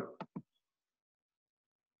 Nico.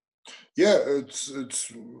 Yeah, it's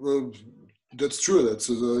that's true.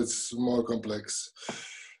 It's more complex,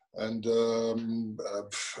 and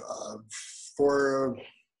for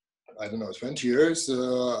I don't know, 20 years,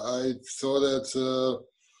 I thought that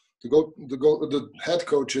the head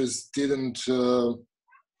coaches didn't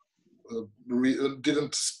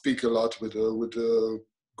speak a lot with the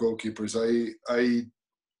goalkeepers. I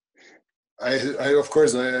of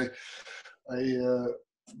course I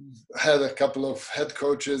had a couple of head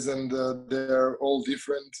coaches, and they're all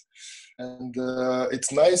different. And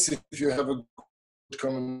it's nice if you have a good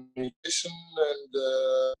communication, and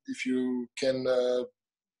if you can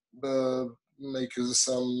make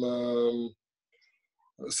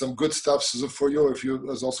some good stuff for you. If you,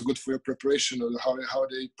 it's also good for your preparation, and how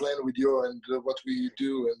they plan with you, and what we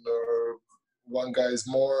do, and one guy is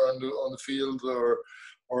more on the field,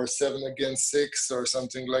 or 7 against 6 or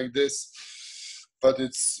something like this. But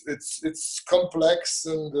it's complex,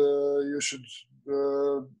 and you should.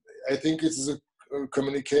 I think it's a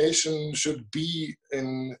communication should be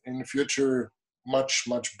in future much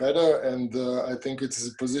better, and I think it's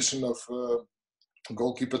a position of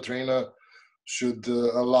goalkeeper trainer should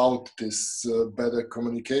allow this better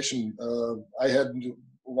communication. I had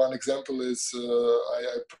one example is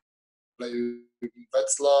I play in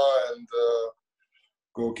Wetzlar, and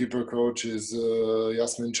goalkeeper coach is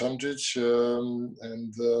Jasmin Čamčić,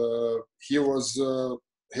 and he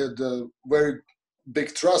had a very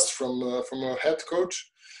big trust from a head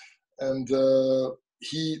coach, and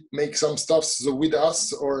he makes some stuff with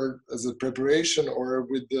us, or as a preparation, or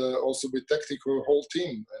with also with tactical whole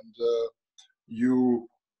team, and you're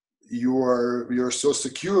so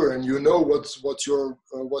secure, and you know what's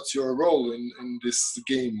your role in this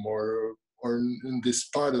game, or in this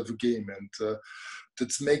part of the game, and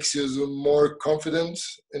that makes you more confident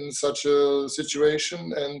in such a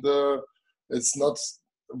situation. And it's not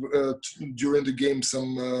during the game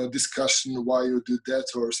some discussion why you did that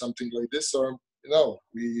or something like this, or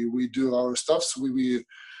we do our stuffs, we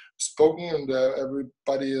spoken, and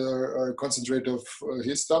everybody are concentrate of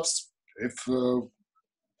his stuffs. If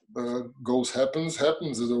goals happens,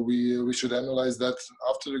 so we should analyze that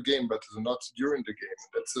after the game, but not during the game.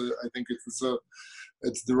 That's I think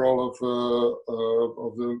it's the role of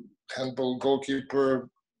the handball goalkeeper,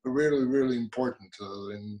 really important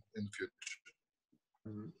in the future.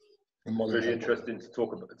 Mm-hmm. Really interesting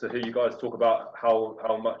to hear you guys talk about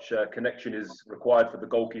how much connection is required for the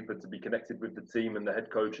goalkeeper to be connected with the team, and the head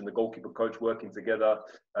coach and the goalkeeper coach working together,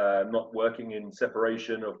 not working in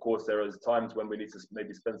separation. Of course, there is times when we need to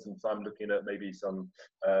maybe spend some time looking at maybe some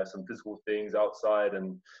physical things outside,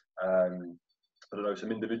 and I don't know,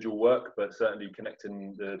 some individual work, but certainly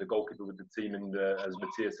connecting the goalkeeper with the team, and as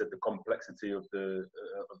Matthias said, the complexity of the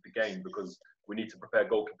game, because we need to prepare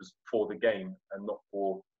goalkeepers for the game and not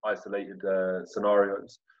for isolated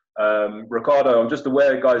scenarios. Ricardo, I'm just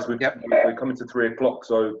aware, guys, we're coming to 3 o'clock.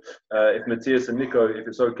 So if Matthias and Nico, if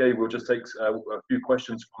it's okay, we'll just take a few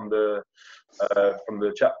questions from the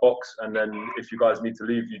chat box, and then if you guys need to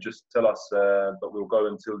leave, you just tell us. But we'll go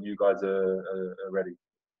until you guys are ready.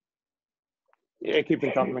 Yeah, keep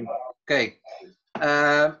it coming. Okay.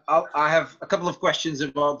 I have a couple of questions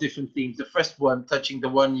about different themes. The first one touching the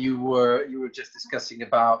one you were just discussing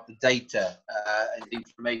about the data and the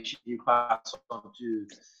information you pass on to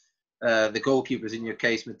the goalkeepers, in your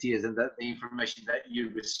case, Matthias, and that the information that you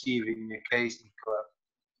receive in your case,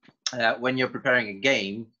 Nicola, when you're preparing a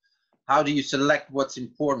game. How do you select what's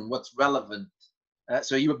important, what's relevant?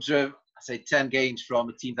 So you observe, say, 10 games from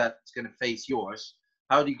a team that's going to face yours.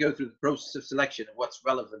 How do you go through the process of selection and what's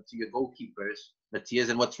relevant to your goalkeepers, Matthias,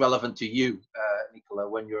 and what's relevant to you, Nicola,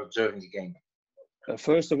 when you're observing the game?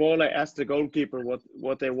 First of all, I ask the goalkeeper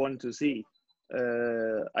what they want to see.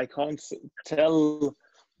 I can't tell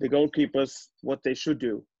the goalkeepers what they should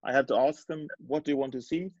do. I have to ask them, what do you want to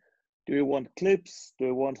see? Do you want clips? Do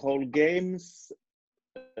you want whole games?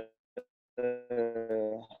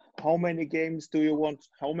 How many games do you want?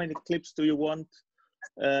 How many clips do you want?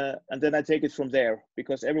 And then I take it from there,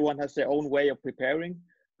 because everyone has their own way of preparing.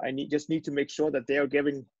 I just need to make sure that they are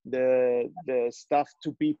giving the stuff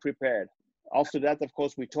to be prepared. After that, of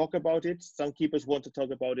course, we talk about it. Some keepers want to talk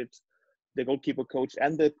about it, the goalkeeper coach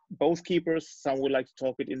and both keepers. Some would like to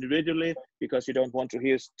talk it individually because you don't want to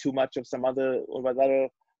hear too much of some other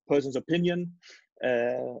person's opinion.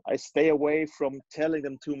 I stay away from telling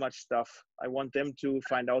them too much stuff. I want them to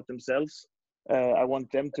find out themselves. I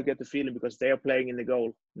want them to get the feeling, because they are playing in the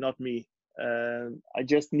goal, not me. I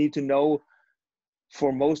just need to know,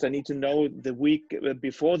 I need to know the week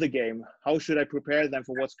before the game. How should I prepare them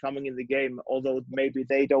for what's coming in the game? Although maybe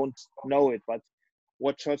they don't know it, but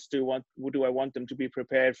what shots do I want them to be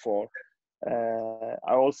prepared for?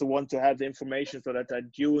 I also want to have the information so that I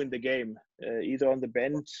during the game, either on the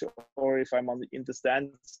bench or if I'm in the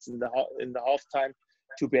stands in the halftime,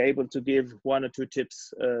 to be able to give 1 or 2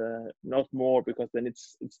 tips, not more, because then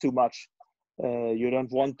it's too much. You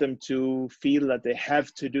don't want them to feel that they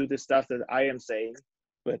have to do the stuff that I am saying,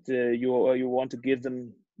 but you want to give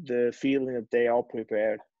them the feeling that they are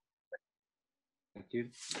prepared. Thank you.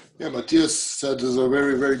 Yeah, Matthias said there's a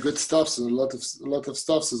very, very good stuff. So a lot of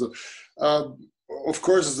stuff. So, of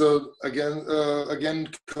course, again,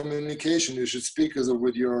 communication. You should speak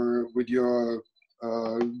with your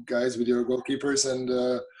guys, with your goalkeepers, and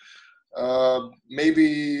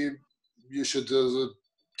maybe you should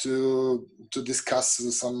to discuss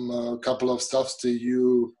some couple of stuffs that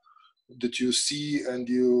you see and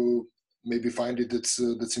you maybe find it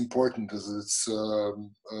that's important, as it's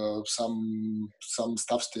some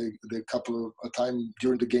stuffs they couple of time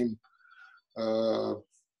during the game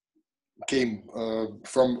came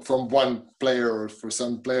from one player or for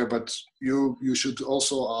some player, but you should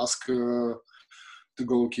also ask the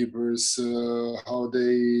goalkeepers how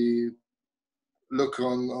they look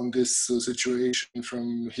on this situation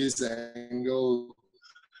from his angle,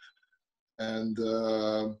 and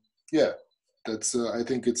yeah, that's I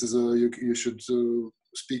think it's you should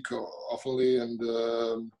speak oftenly and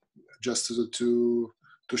just to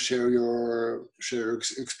share your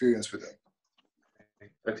experience with them.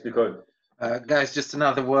 Thanks, Nico. Guys, just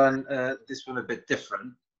another one. This one a bit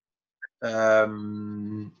different.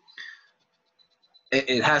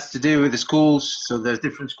 It has to do with the schools. So there's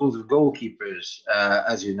different schools of goalkeepers,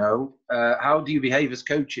 as you know. How do you behave as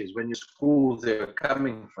coaches when your schools they're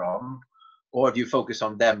coming from, or do you focus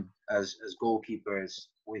on them as goalkeepers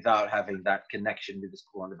without having that connection with the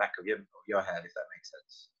school on the back of your head, if that makes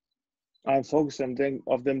sense? I focus on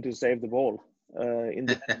them to save the ball.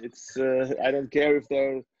 It's I don't care if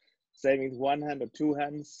they're saving with 1 hand or 2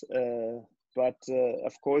 hands, but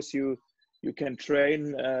of course you can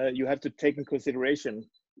train. You have to take in consideration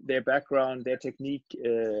their background, their technique,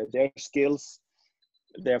 their skills,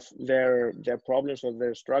 their problems or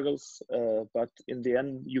their struggles. But in the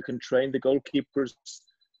end, you can train the goalkeepers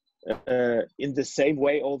in the same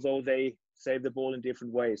way, although they save the ball in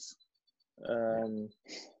different ways.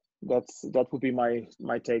 That would be my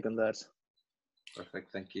take on that.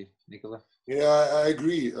 Perfect, thank you, Nicola. Yeah, I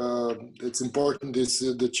agree. It's important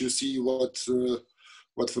that you see what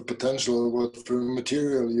for potential, what for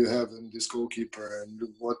material you have in this goalkeeper, and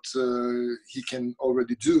what he can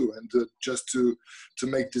already do, and just to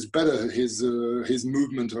make this better, his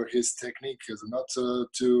movement or his technique is not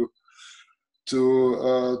to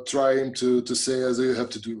try him to say as you have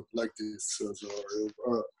to do like this.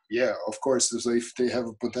 Yeah, of course. So if they have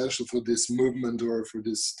a potential for this movement or for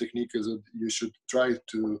this technique, you should try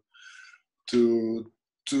to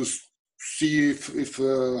see if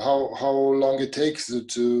how long it takes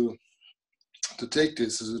to take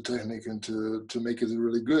this as a technique and to make it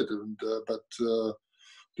really good. And but the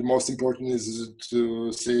most important is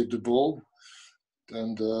to save the ball.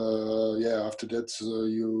 And yeah, after that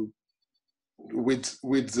you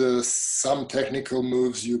with some technical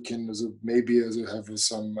moves you can maybe have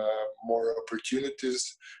some more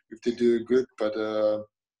opportunities if they do good. But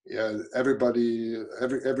yeah, every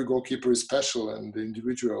goalkeeper is special and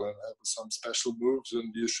individual and have some special moves,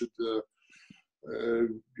 and you should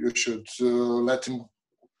let him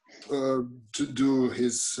to do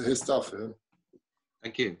his stuff. Yeah.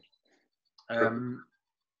 Thank you.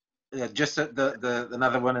 Yeah, just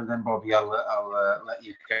another one, and then Bobby, I'll let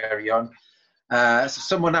you carry on. So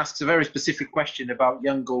someone asks a very specific question about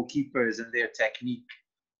young goalkeepers and their technique.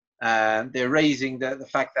 They're raising the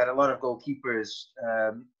fact that a lot of goalkeepers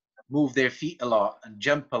move their feet a lot and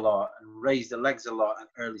jump a lot and raise the legs a lot at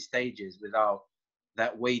early stages without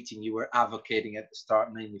that weighting you were advocating at the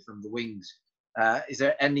start, mainly from the wings. Is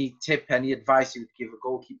there any tip, any advice you would give a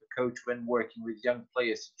goalkeeper coach when working with young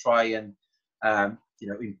players to try and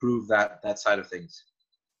improve that side of things?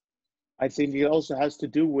 I think it also has to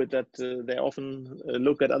do with that they often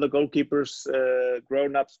look at other goalkeepers,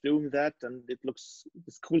 grown-ups doing that, and it's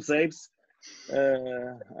cool saves,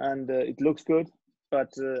 and it looks good.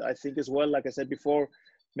 But I think as well, like I said before,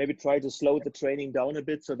 maybe try to slow the training down a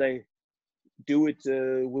bit so they do it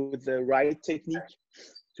with the right technique,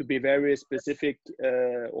 to be very specific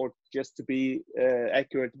or just to be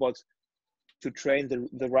accurate, but to train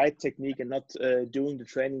the right technique and not doing the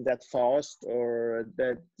training that fast or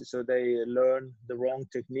that so they learn the wrong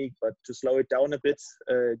technique, but to slow it down a bit,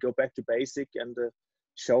 go back to basic and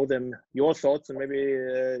show them your thoughts, and maybe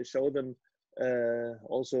show them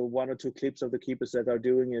also one or two clips of the keepers that are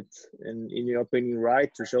doing it in your opinion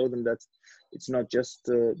right, to show them that it's not just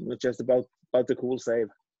about the cool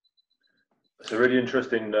save. It's a really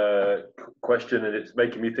interesting question, and it's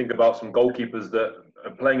making me think about some goalkeepers that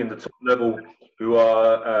are playing in the top level who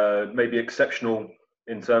are maybe exceptional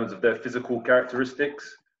in terms of their physical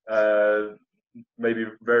characteristics. Maybe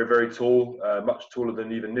very, very tall, much taller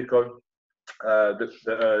than even Nico.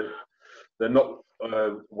 They're not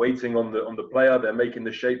waiting on the player. They're making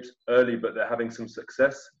the shapes early, but they're having some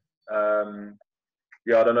success.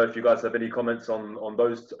 Yeah, I don't know if you guys have any comments on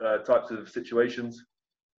those types of situations.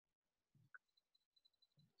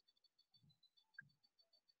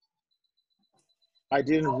 I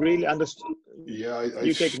didn't really understand. Yeah,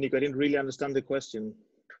 you take it, Nico. I didn't really understand the question.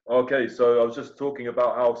 Okay, so I was just talking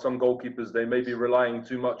about how some goalkeepers, they may be relying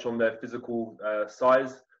too much on their physical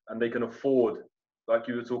size, and they can afford, like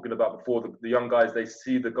you were talking about before, the young guys, they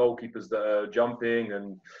see the goalkeepers that are jumping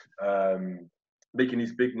and making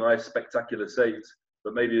these big, nice, spectacular saves.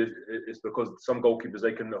 But maybe it's because some goalkeepers,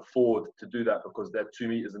 they can afford to do that because they're 2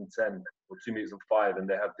 meters and 10 or 2 meters and 5, and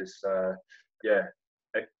they have this,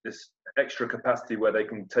 this extra capacity where they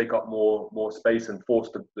can take up more space and force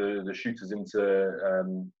the shooters into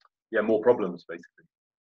more problems, basically.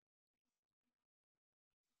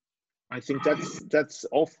 I think that's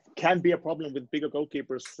can be a problem with bigger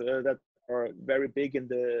goalkeepers that are very big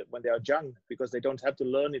when they are young, because they don't have to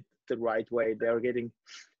learn it the right way. They are getting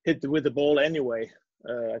hit with the ball anyway.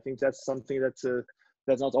 I think that's something that's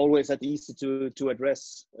not always that easy to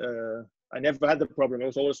address. I never had the problem. I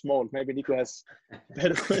was always small. Maybe Nico has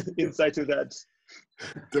better insight to that.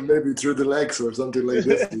 Then maybe through the legs or something like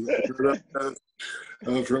this. From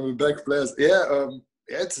the back players. Yeah,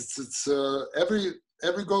 it's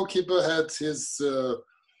every goalkeeper had his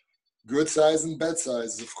good size and bad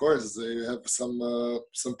size. Of course, they have some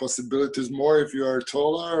possibilities more if you are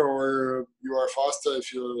taller, or you are faster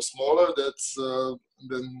if you're smaller. That's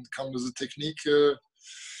then comes the technique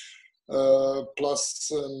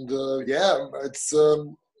plus, and yeah, it's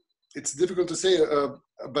difficult to say,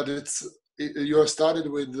 but you started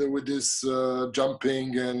with this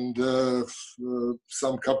jumping and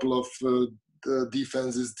some couple of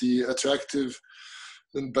defenses, the attractive,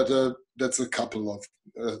 but that's a couple of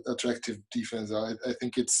attractive defense. I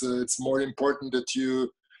think it's more important that you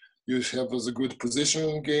have as a good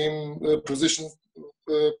position game, position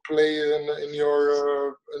play in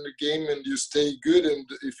your in the game, and you stay good. And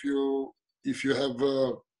if you have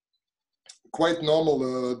quite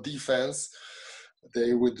normal defense,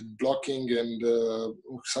 they with blocking and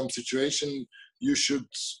some situation, you should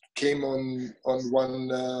came on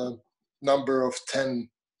one number of 10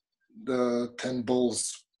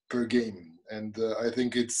 balls per game. And I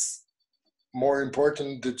think it's more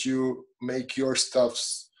important that you make your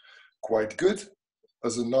stuffs quite good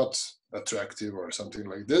as a not attractive or something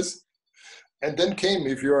like this. And then came,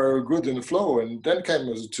 if you are good in the flow, and then came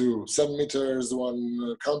as 2 7-meters,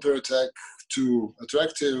 1 counter attack, 2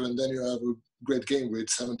 attractive, and then you have a great game with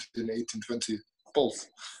 17, 18, 20 balls.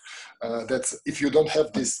 That's if you don't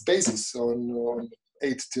have this basis on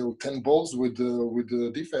 8 till 10 balls with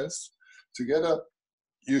the defense together,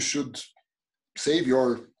 you should save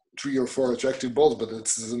your 3 or 4 attractive balls, but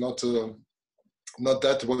it's not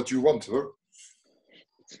that what you want, huh?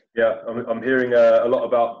 Yeah, I'm hearing a lot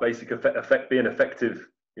about basic effect being effective.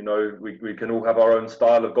 You know, we can all have our own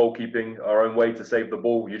style of goalkeeping, our own way to save the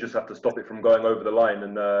ball. You just have to stop it from going over the line,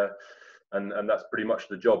 and that's pretty much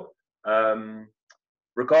the job.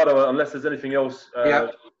 Ricardo, unless there's anything else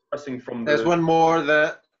pressing from there's one more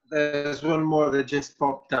that just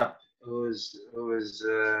popped up. It was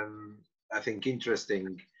I think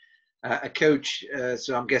interesting. A coach,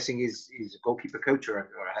 so I'm guessing he's a goalkeeper coach or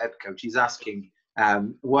a head coach. He's asking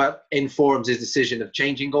what informs his decision of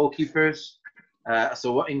changing goalkeepers.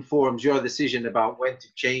 So what informs your decision about when to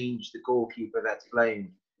change the goalkeeper that's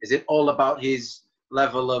playing? Is it all about his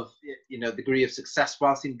level of, degree of success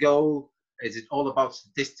whilst in goal? Is it all about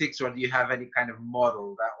statistics, or do you have any kind of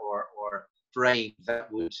model that or frame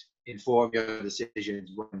that would inform your decisions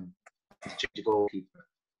when to change the goalkeeper?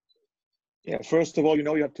 Yeah, first of all, you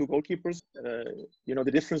have 2 goalkeepers. You know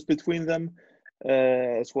the difference between them,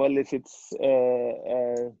 as well if it's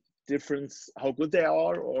a difference how good they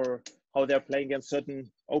are or how they're playing against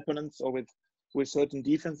certain opponents or with certain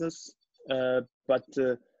defenses. But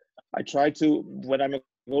I try to, when I'm a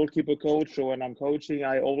goalkeeper coach or when I'm coaching,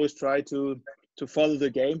 I always try to follow the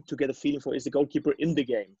game to get a feeling for, is the goalkeeper in the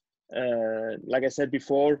game? Like I said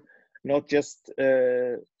before, not just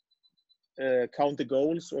count the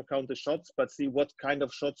goals or count the shots, but see what kind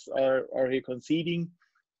of shots are he conceding.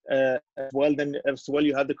 As well,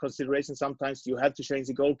 you have the consideration. Sometimes you have to change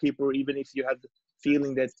the goalkeeper, even if you have the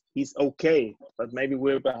feeling that he's okay, but maybe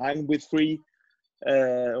we're behind with 3,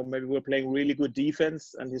 or maybe we're playing really good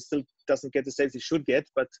defense and he still doesn't get the saves he should get,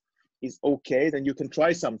 but he's okay. Then you can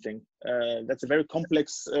try something. That's a very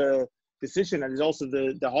complex decision, and it's also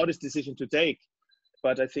the hardest decision to take.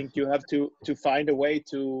 But I think you have to find a way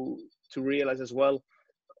to realize as well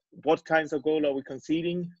what kinds of goal are we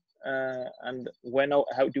conceding, and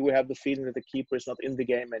how do we have the feeling that the keeper is not in the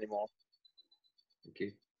game anymore.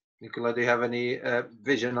 Okay, Nicola, do you have any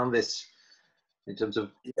vision on this in terms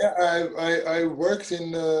of? Yeah, I worked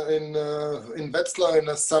in Wetzlar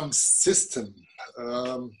in some system.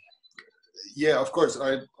 Yeah, of course,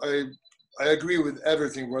 I agree with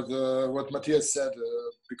everything what Matthias said,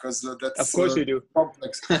 because that's of course you do.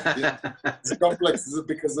 Complex. Yeah, it's complex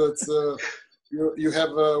because it's you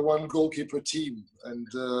have one goalkeeper team, and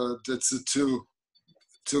that's 2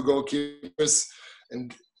 goalkeepers,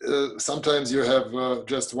 and sometimes you have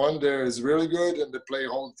just one there is really good and they play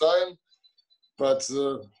all the time, but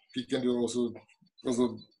he can do also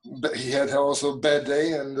he had also a bad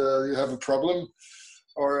day and you have a problem,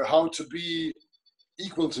 or how to be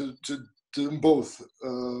equal to both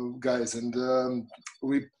guys, and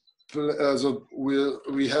we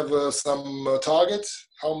have some target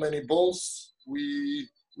how many balls we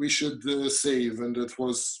should save, and it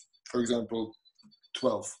was, for example,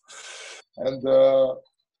 12. And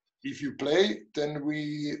if you play, then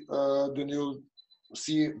you'll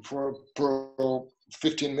see for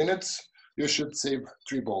 15 minutes you should save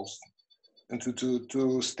 3 balls and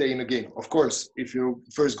to stay in the game. Of course, if your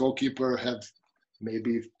first goalkeeper have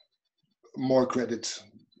maybe more credit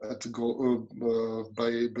at the goal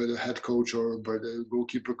by the head coach or by the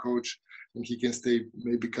goalkeeper coach, and he can stay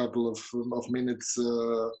maybe a couple of minutes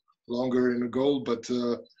longer in a goal. But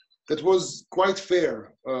that was quite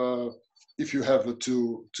fair if you have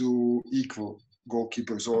 2 equal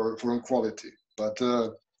goalkeepers or for quality. But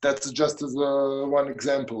that's just as one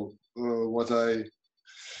example what in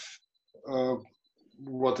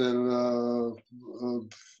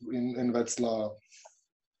Wetzlar,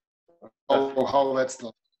 how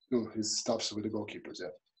Wetzlar do his stuffs with the goalkeepers. Yeah,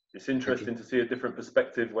 it's interesting to see a different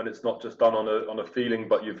perspective when it's not just done on a feeling,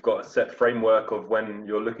 but you've got a set framework of when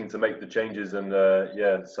you're looking to make the changes, and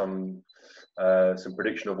some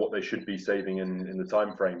prediction of what they should be saving in the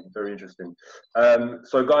time frame. Very interesting.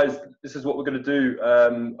 So guys, this is what we're going to do.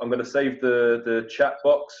 I'm going to save the chat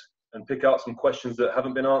box and pick out some questions that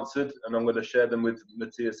haven't been answered, and I'm going to share them with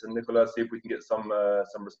Matthias and Nicola, see if we can get some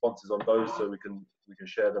responses on those, so we can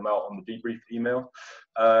share them out on the debrief email.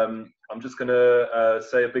 I'm just going to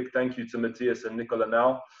say a big thank you to Matthias and Nicola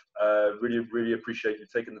now. Really appreciate you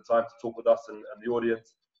taking the time to talk with us and the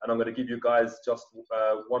audience. And I'm going to give you guys just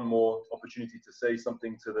one more opportunity to say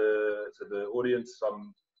something to the audience,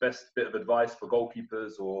 some best bit of advice for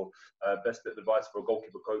goalkeepers, or best bit of advice for a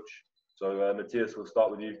goalkeeper coach. So Matthias, we'll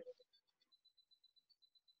start with you.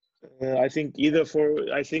 I think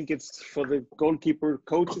it's for the goalkeeper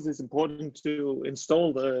coaches. It's important to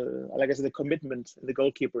install the commitment in the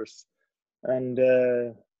goalkeepers, and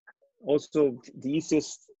also the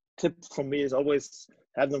easiest tip for me is always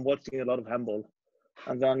have them watching a lot of handball,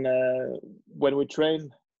 and then when we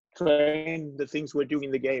train the things we're doing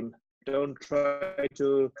in the game. Don't try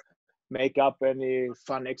to make up any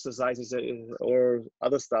fun exercises or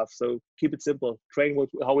other stuff. So keep it simple. Train with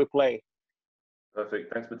how we play.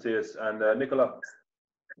 Perfect. Thanks, Matthias. And Nicola.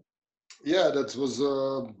 Yeah, that was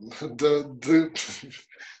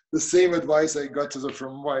the same advice I got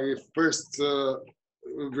from my first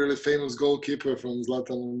really famous goalkeeper from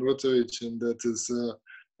Zlatan Ibrahimovic, and that is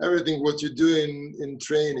everything what you do in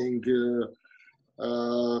training,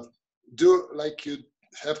 do like you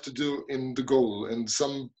have to do in the goal, and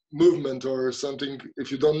some movement or something.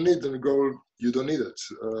 If you don't need the goal, you don't need it,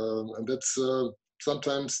 and that's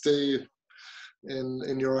sometimes stay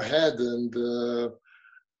in your head. And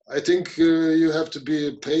I think you have to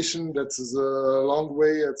be patient. That's a long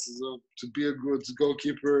way. To be a good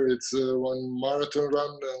goalkeeper, it's one marathon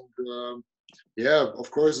run, and yeah,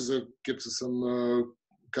 of course, it gives some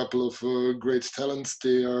couple of great talents.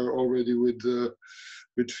 They are already with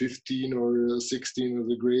 15 or 16 as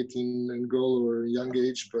a great in goal or young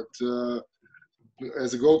age. But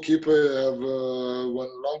as a goalkeeper, you have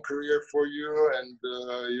one long career for you, and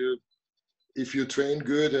if you train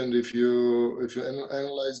good and if you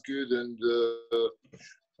analyze good, and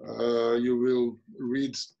you will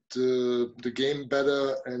read the game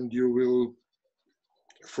better, and you will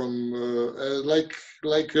from like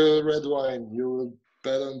red wine, you will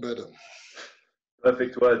better and better.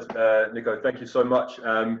 Perfect words, Nico. Thank you so much.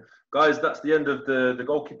 Guys, that's the end of the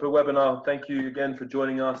goalkeeper webinar. Thank you again for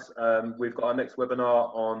joining us. We've got our next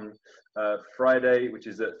webinar on Friday, which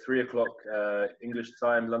is at 3 o'clock English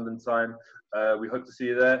time, London time. We hope to see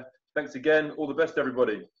you there. Thanks again. All the best,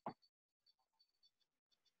 everybody.